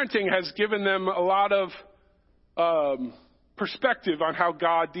parenting has given them a lot of perspective on how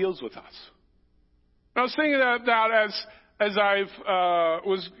God deals with us. And I was thinking about as I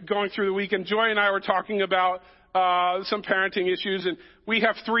was going through the week, and Joy and I were talking about some parenting issues, and we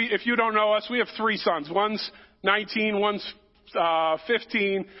have 3, if you don't know us, we have 3 sons. One's 19, one's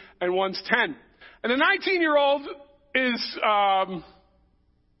 15, and one's 10. And the 19-year-old is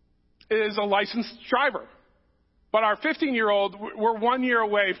a licensed driver. But our 15-year-old, we're 1 year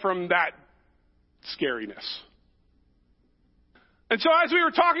away from that scariness. And so as we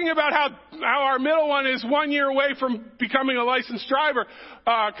were talking about how our middle one is 1 year away from becoming a licensed driver,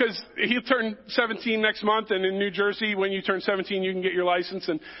 because he'll turn 17 next month, and in New Jersey, when you turn 17, you can get your license.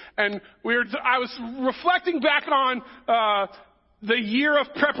 And I was reflecting back on the year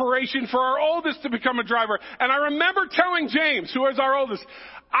of preparation for our oldest to become a driver. And I remember telling James, who is our oldest,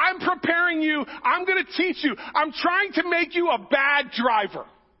 I'm preparing you, I'm going to teach you, I'm trying to make you a bad driver.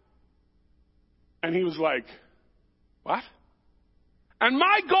 And he was like, what? And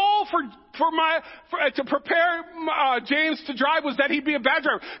my goal to prepare James to drive was that he'd be a bad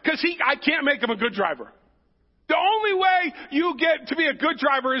driver, because I can't make him a good driver. The only way you get to be a good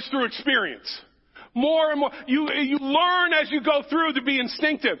driver is through experience. More and more, you learn as you go through to be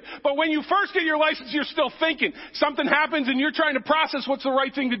instinctive. But when you first get your license, you're still thinking. Something happens and you're trying to process what's the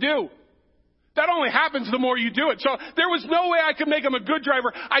right thing to do. That only happens the more you do it. So there was no way I could make him a good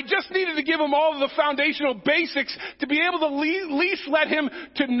driver. I just needed to give him all of the foundational basics to be able to at least let him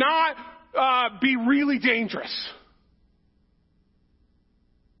to not be really dangerous.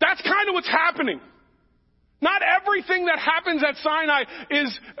 That's kind of what's happening. Not everything that happens at Sinai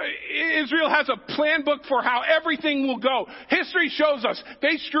Israel has a plan book for how everything will go. History shows us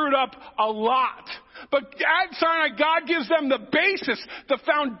they screwed up a lot. But at Sinai, God gives them the basis, the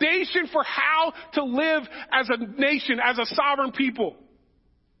foundation for how to live as a nation, as a sovereign people.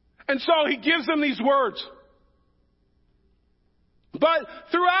 And so he gives them these words. But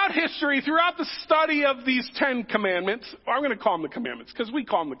throughout history, throughout the study of these 10 commandments, or I'm going to call them the commandments because we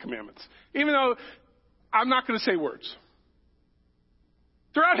call them the commandments, even though I'm not going to say words.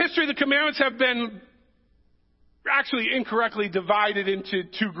 Throughout history, the commandments have been actually incorrectly divided into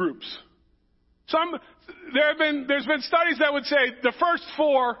two groups. There's been studies that would say the first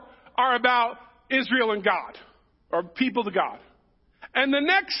 4 are about Israel and God, or people to God. And the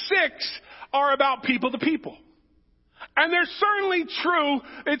next 6 are about people to people. And it's certainly true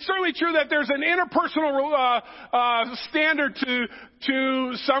that there's an interpersonal standard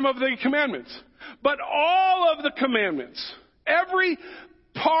to some of the commandments. But all of the commandments, every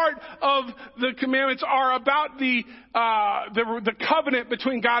part of the commandments are about the covenant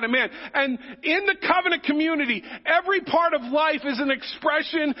between God and man. And in the covenant community, every part of life is an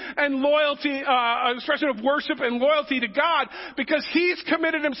expression and loyalty, an expression of worship and loyalty to God because He's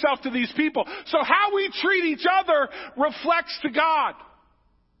committed Himself to these people. So how we treat each other reflects to God.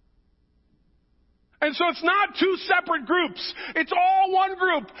 And so it's not 2 separate groups. It's all one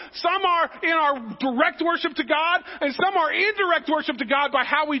group. Some are in our direct worship to God, and some are indirect worship to God by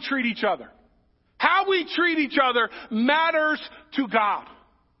how we treat each other. How we treat each other matters to God.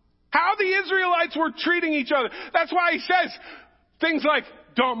 How the Israelites were treating each other. That's why He says things like,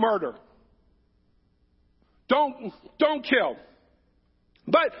 don't murder. Don't kill.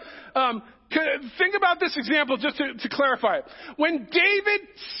 But think about this example just to clarify it. When David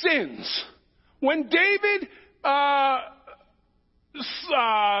sins, when David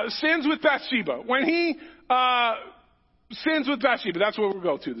sins with Bathsheba, when he sins with Bathsheba, that's what we'll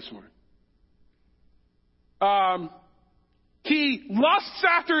go to this morning. He lusts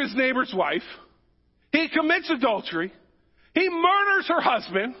after his neighbor's wife. He commits adultery. He murders her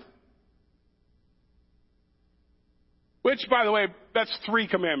husband. Which, by the way, that's 3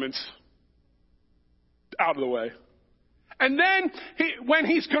 commandments out of the way. And then, when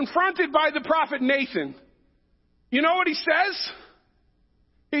he's confronted by the prophet Nathan, you know what he says?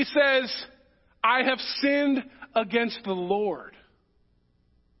 He says, I have sinned against the Lord.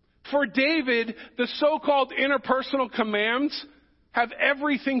 For David, the so-called interpersonal commands have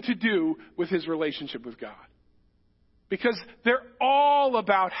everything to do with his relationship with God. Because they're all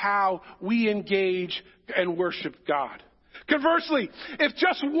about how we engage and worship God. Conversely, if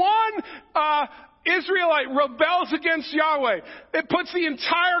just one Israelite rebels against Yahweh, it puts the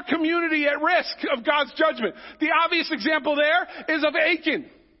entire community at risk of God's judgment. The obvious example there is of Achan,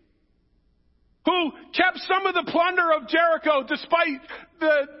 who kept some of the plunder of Jericho despite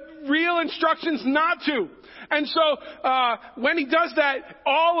the real instructions not to. And so when he does that,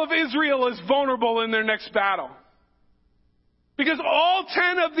 all of Israel is vulnerable in their next battle. Because all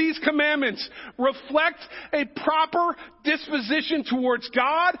 10 of these commandments reflect a proper disposition towards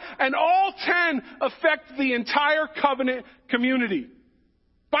God, and all 10 affect the entire covenant community.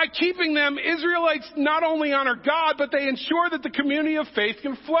 By keeping them, Israelites not only honor God, but they ensure that the community of faith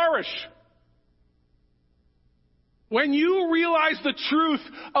can flourish. When you realize the truth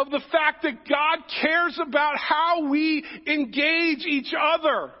of the fact that God cares about how we engage each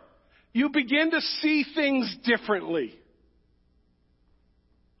other, you begin to see things differently.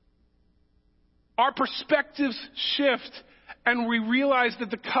 Our perspectives shift, and we realize that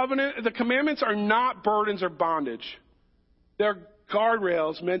the commandments are not burdens or bondage. They're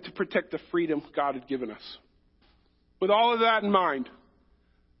guardrails meant to protect the freedom God had given us. With all of that in mind,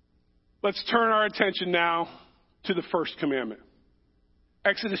 let's turn our attention now to the first commandment.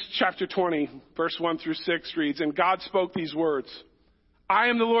 Exodus chapter 20, verse 1 through 6 reads, And God spoke these words, I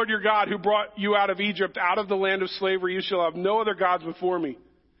am the Lord your God who brought you out of Egypt, out of the land of slavery. You shall have no other gods before me.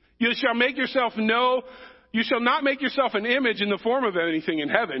 You shall not make yourself an image in the form of anything in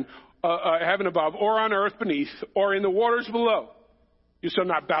heaven, heaven above, or on earth beneath, or in the waters below. You shall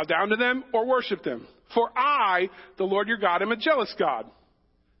not bow down to them or worship them. For I, the Lord your God, am a jealous God,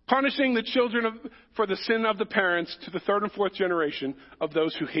 punishing the children for the sin of the parents to the 3rd and 4th generation of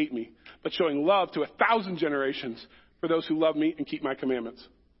those who hate me, but showing love to 1,000 generations for those who love me and keep my commandments.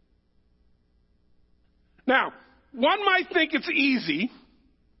 Now, one might think it's easy,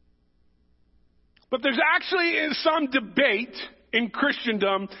 but there's actually some debate in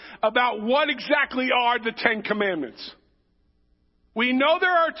Christendom about what exactly are the 10 commandments. We know there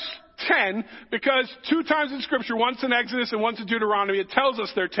are 10 because 2 times in Scripture, once in Exodus and once in Deuteronomy, it tells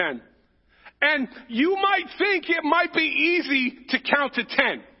us there are 10. And you might think it might be easy to count to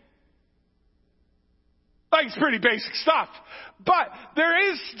 10. Like, it's pretty basic stuff. But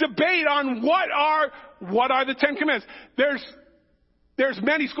there is debate on what are the Ten Commandments. There's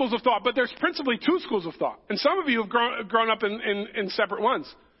many schools of thought, but there's principally two schools of thought. And some of you have grown up in separate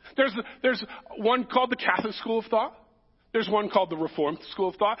ones. There's one called the Catholic school of thought. There's one called the Reformed school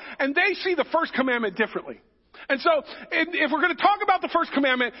of thought. And they see the first commandment differently. And so if we're going to talk about the first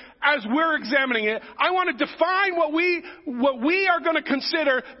commandment as we're examining it, I want to define what we are going to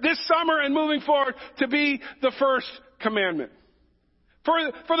consider this summer and moving forward to be the first commandment. For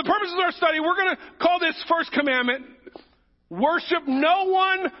the purposes of our study, we're going to call this first commandment, worship no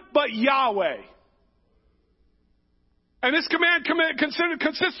one but Yahweh. And this command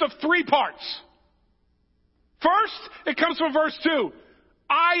consists of three parts. First, it comes from verse 2.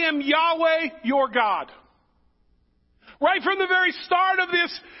 I am Yahweh, your God. Right from the very start of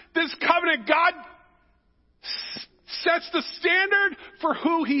this covenant, God sets the standard for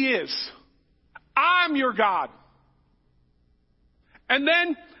who He is. I'm your God. And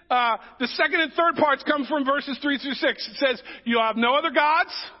then the second and third parts come from verses 3 through 6. It says, you have no other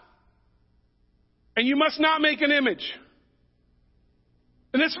gods, and you must not make an image.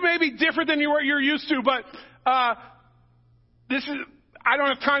 And this may be different than what you're used to, but I don't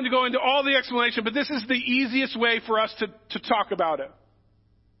have time to go into all the explanation, but this is the easiest way for us to talk about it.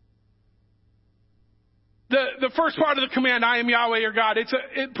 The first part of the command, I am Yahweh your God,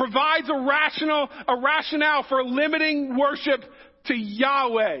 it provides a rationale for limiting worship to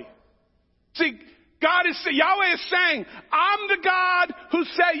Yahweh. See, Yahweh is saying, I'm the God who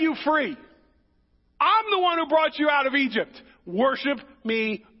set you free. I'm the one who brought you out of Egypt. Worship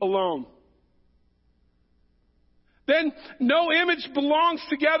me alone. Then no image belongs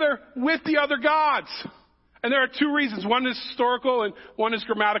together with the other gods. And there are two reasons. One is historical and one is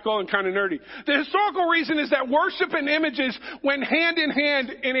grammatical and kind of nerdy. The historical reason is that worship and images went hand in hand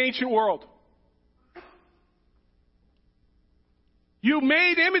in ancient world. You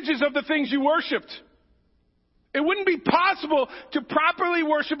made images of the things you worshiped. It wouldn't be possible to properly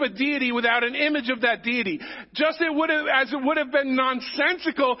worship a deity without an image of that deity. Just as it would have been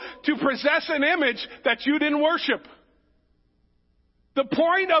nonsensical to possess an image that you didn't worship. The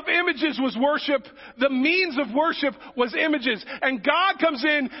point of images was worship. The means of worship was images. And God comes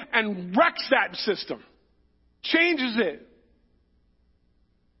in and wrecks that system. Changes it.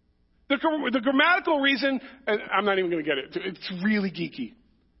 The grammatical reason, and I'm not even going to get it. It's really geeky.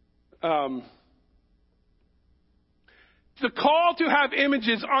 The call to have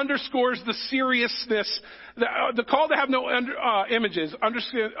images underscores the seriousness. The call to have no images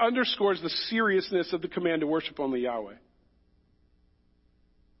underscores the seriousness of the command to worship only Yahweh.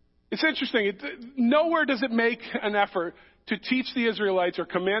 It's interesting. Nowhere does it make an effort to teach the Israelites or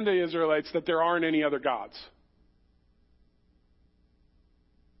command the Israelites that there aren't any other gods.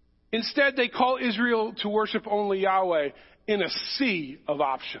 Instead, they call Israel to worship only Yahweh in a sea of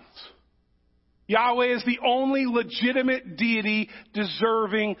options. Yahweh is the only legitimate deity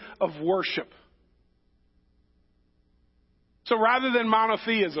deserving of worship. So rather than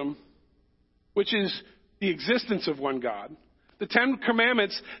monotheism, which is the existence of one God, the Ten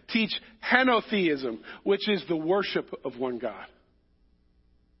Commandments teach henotheism, which is the worship of one God.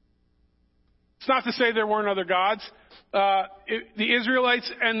 It's not to say there weren't other gods. The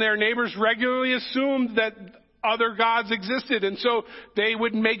Israelites and their neighbors regularly assumed that other gods existed, and so they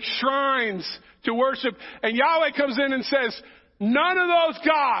would make shrines to worship. And Yahweh comes in and says, none of those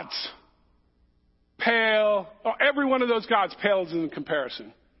gods every one of those gods pales in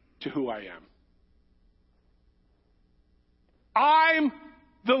comparison to who I am. I'm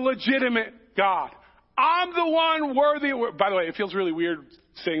the legitimate God. I'm the one worthy. By the way, it feels really weird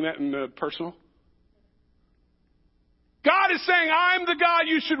saying that in the personal. God is saying, I'm the God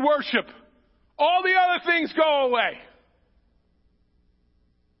you should worship. All the other things go away.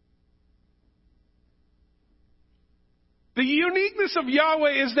 The uniqueness of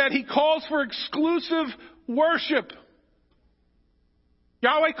Yahweh is that He calls for exclusive worship.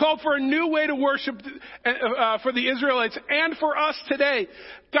 Yahweh called for a new way to worship for the Israelites and for us today.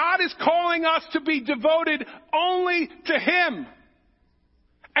 God is calling us to be devoted only to Him.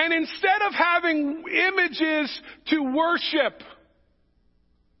 And instead of having images to worship,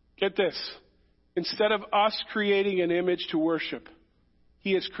 get this, instead of us creating an image to worship,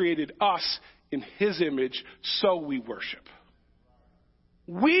 He has created us in His image, so we worship.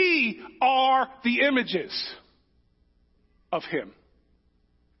 We are the images of Him.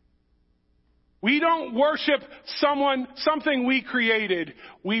 We don't worship something we created.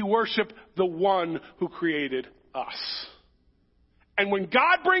 We worship the one who created us. And when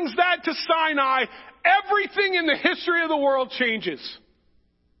God brings that to Sinai, everything in the history of the world changes.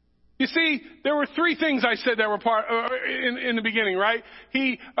 You see, there were three things I said that were part in the beginning, right?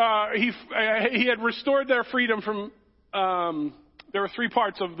 He had restored their freedom from. There were three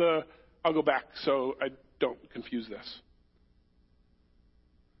parts of the. I'll go back so I don't confuse this.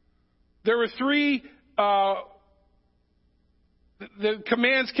 There were three. The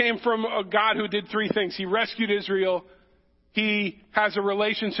commands came from a God who did three things. He rescued Israel. He has a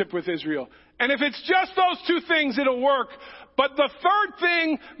relationship with Israel. And if it's just those two things, it'll work. But the third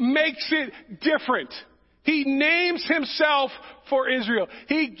thing makes it different. He names himself for Israel.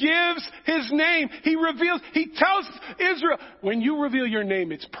 He gives his name. He tells Israel, when you reveal your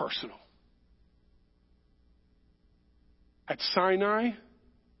name, it's personal. At Sinai,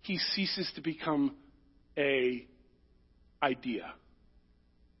 he ceases to become a idea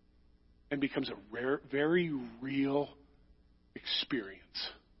and becomes a very real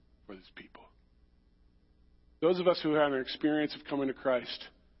experience for his people. Those of us who had an experience of coming to Christ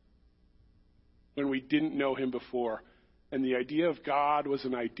when we didn't know him before, and the idea of God was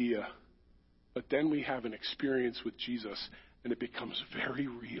an idea, but then we have an experience with Jesus, and it becomes very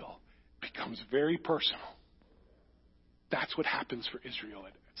real, it becomes very personal. That's what happens for Israel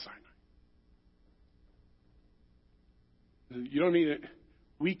at Sinai. You don't need it.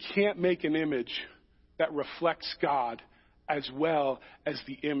 We can't make an image that reflects God as well as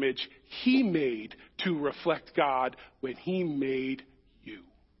the image he made to reflect God when he made you.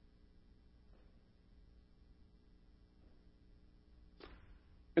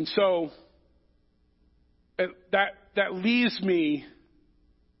 And so that leaves me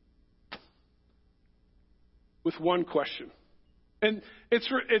with one question. And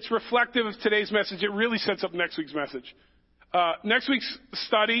it's reflective of today's message. It really sets up next week's message. Next week's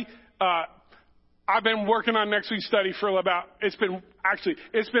study, I've been working on next week's study for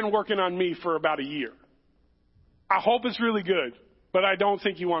it's been working on me for about a year. I hope it's really good, but I don't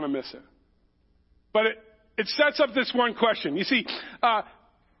think you want to miss it. But it sets up this one question. You see,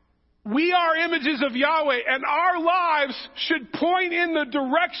 we are images of Yahweh, and our lives should point in the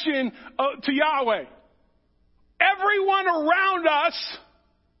direction to Yahweh. Everyone around us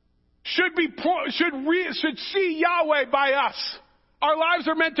should see Yahweh by us. Our lives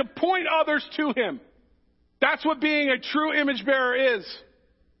are meant to point others to him. That's what being a true image bearer is.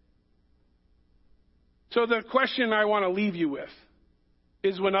 So the question I want to leave you with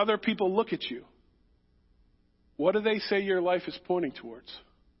is, when other people look at you, what do they say your life is pointing towards?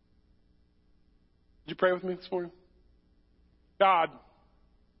 Would you pray with me this morning? God,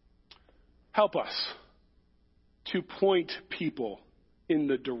 help us to point people in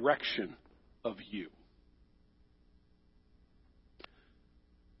the direction of you.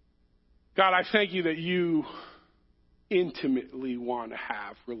 God, I thank you that you intimately want to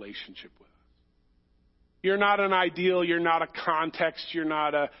have relationship with us. You're not an ideal. You're not a context. You're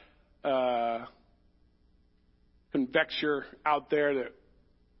not a conjecture out there that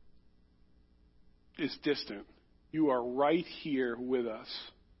is distant. You are right here with us.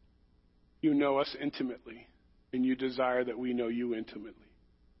 You know us intimately, and you desire that we know you intimately.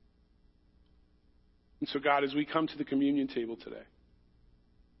 And so, God, as we come to the communion table today,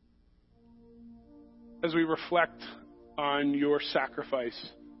 as we reflect on your sacrifice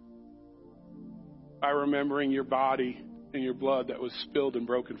by remembering your body and your blood that was spilled and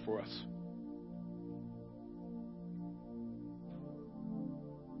broken for us,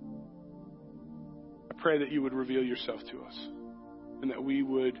 I pray that you would reveal yourself to us and that we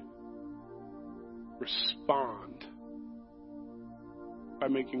would respond by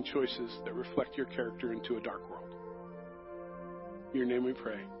making choices that reflect your character into a dark world. In your name we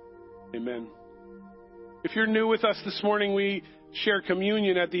pray. Amen. If you're new with us this morning, we share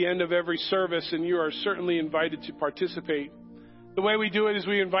communion at the end of every service, and you are certainly invited to participate. The way we do it is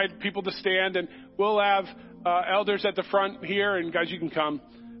we invite people to stand, and we'll have elders at the front here, and guys, you can come.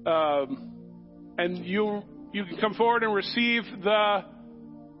 And you can come forward and receive the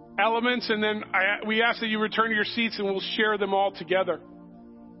elements, and then we ask that you return to your seats, and we'll share them all together.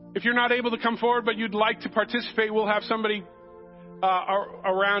 If you're not able to come forward, but you'd like to participate, we'll have somebody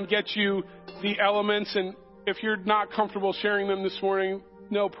around get you the elements. And if you're not comfortable sharing them this morning,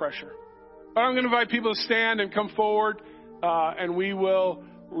 no pressure. But I'm going to invite people to stand and come forward, and we will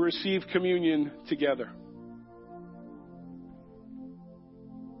receive communion together.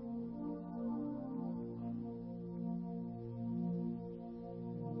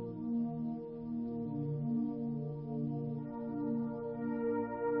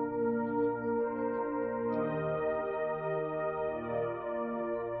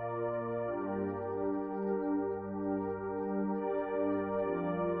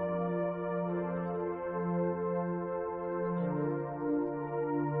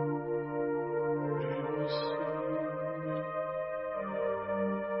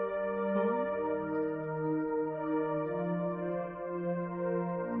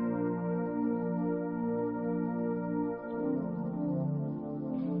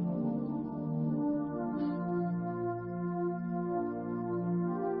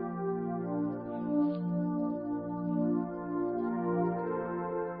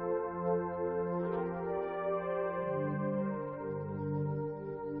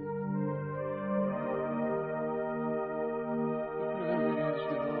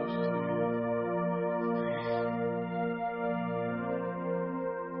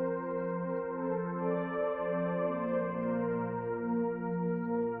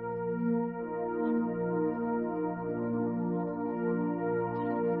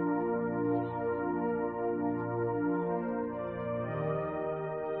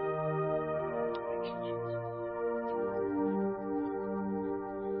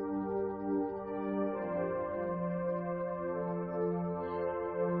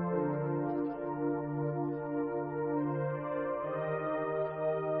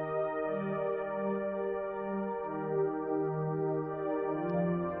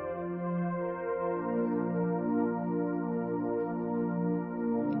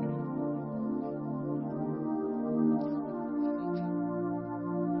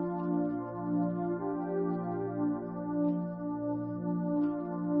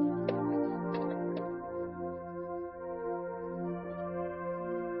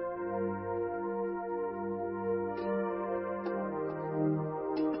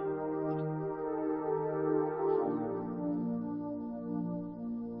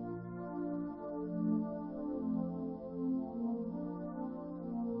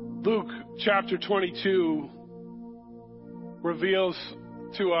 Luke chapter 22 reveals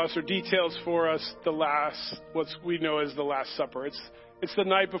to us or details for us what we know as the Last Supper. It's the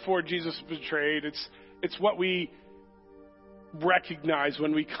night before Jesus was betrayed. It's what we recognize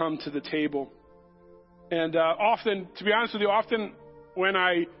when we come to the table. And often, to be honest with you, often when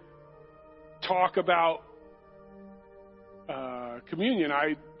I talk about communion,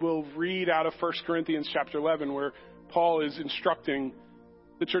 I will read out of 1 Corinthians chapter 11, where Paul is instructing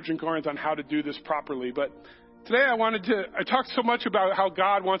the church in Corinth on how to do this properly. But today I talked so much about how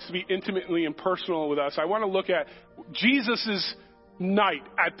God wants to be intimately and personal with us. I want to look at Jesus' night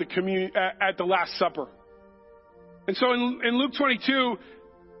at the Last Supper. And so in Luke 22,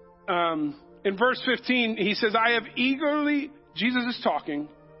 in verse 15, he says, Jesus is talking,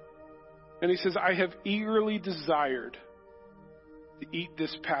 and he says, I have eagerly desired to eat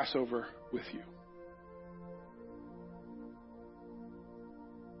this Passover with you.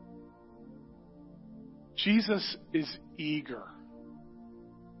 Jesus is eager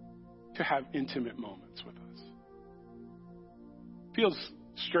to have intimate moments with us. Feels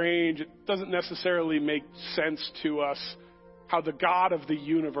strange. It doesn't necessarily make sense to us how the God of the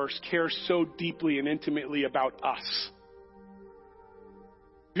universe cares so deeply and intimately about us.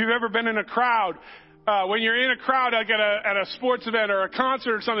 If you've ever been in a crowd, when you're in a crowd like at a sports event or a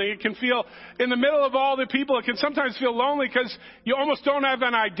concert or something, it can feel, in the middle of all the people, it can sometimes feel lonely because you almost don't have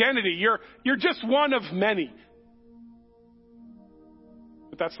an identity. You're just one of many.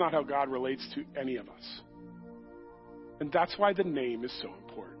 But that's not how God relates to any of us. And that's why the name is so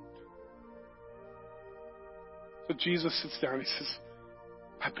important. So Jesus sits down and he says,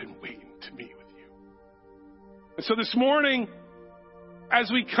 I've been waiting to meet with you. And so this morning, as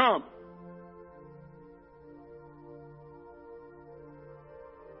we come,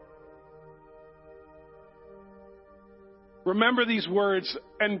 remember these words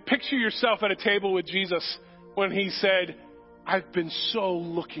and picture yourself at a table with Jesus when he said, I've been so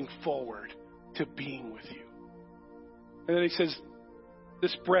looking forward to being with you. And then he says,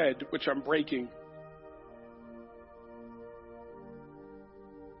 this bread, which I'm breaking,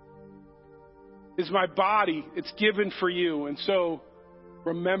 is my body. It's given for you. And so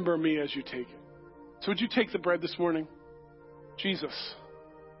remember me as you take it. So would you take the bread this morning? Jesus,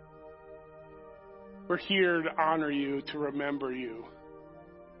 we're here to honor you, to remember you,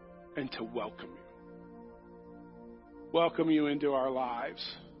 and to welcome you. Welcome you into our lives.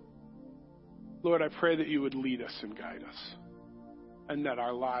 Lord, I pray that you would lead us and guide us, and that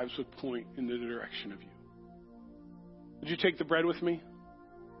our lives would point in the direction of you. Would you take the bread with me?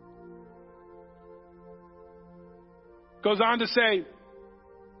 Goes on to say,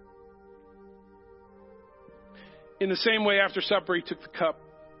 in the same way after supper he took the cup,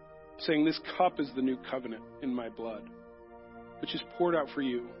 saying, this cup is the new covenant in my blood, which is poured out for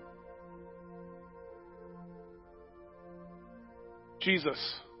you. Jesus,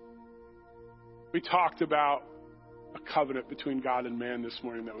 we talked about a covenant between God and man this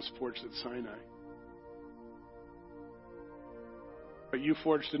morning that was forged at Sinai. But you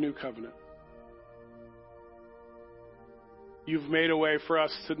forged a new covenant. You've made a way for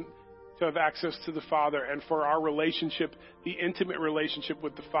us to have access to the Father, and for our relationship, the intimate relationship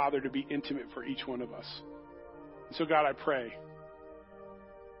with the Father, to be intimate for each one of us. And so, God, I pray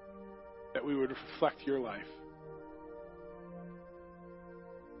that we would reflect your life.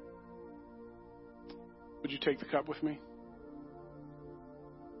 Would you take the cup with me?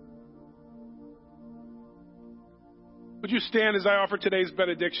 Would you stand as I offer today's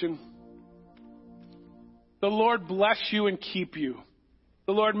benediction? The Lord bless you and keep you.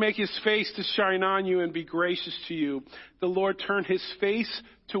 The Lord make his face to shine on you and be gracious to you. The Lord turn his face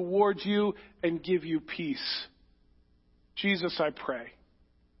towards you and give you peace. Jesus, I pray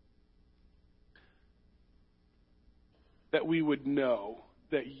that we would know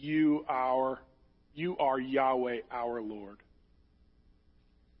that you are Yahweh, our Lord.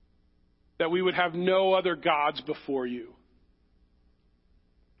 That we would have no other gods before you.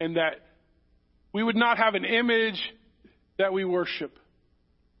 And that we would not have an image that we worship,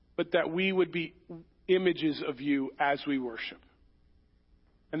 but that we would be images of you as we worship.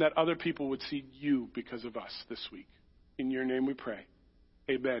 And that other people would see you because of us this week. In your name we pray.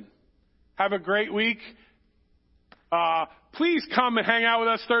 Amen. Have a great week. Please come and hang out with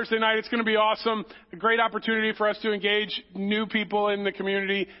us Thursday night. It's going to be awesome. A great opportunity for us to engage new people in the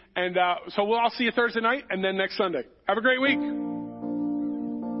community. And so we'll all see you Thursday night and then next Sunday. Have a great week.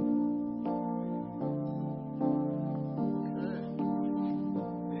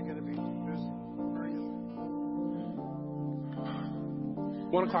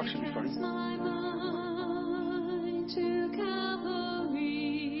 One o'clock should be fine.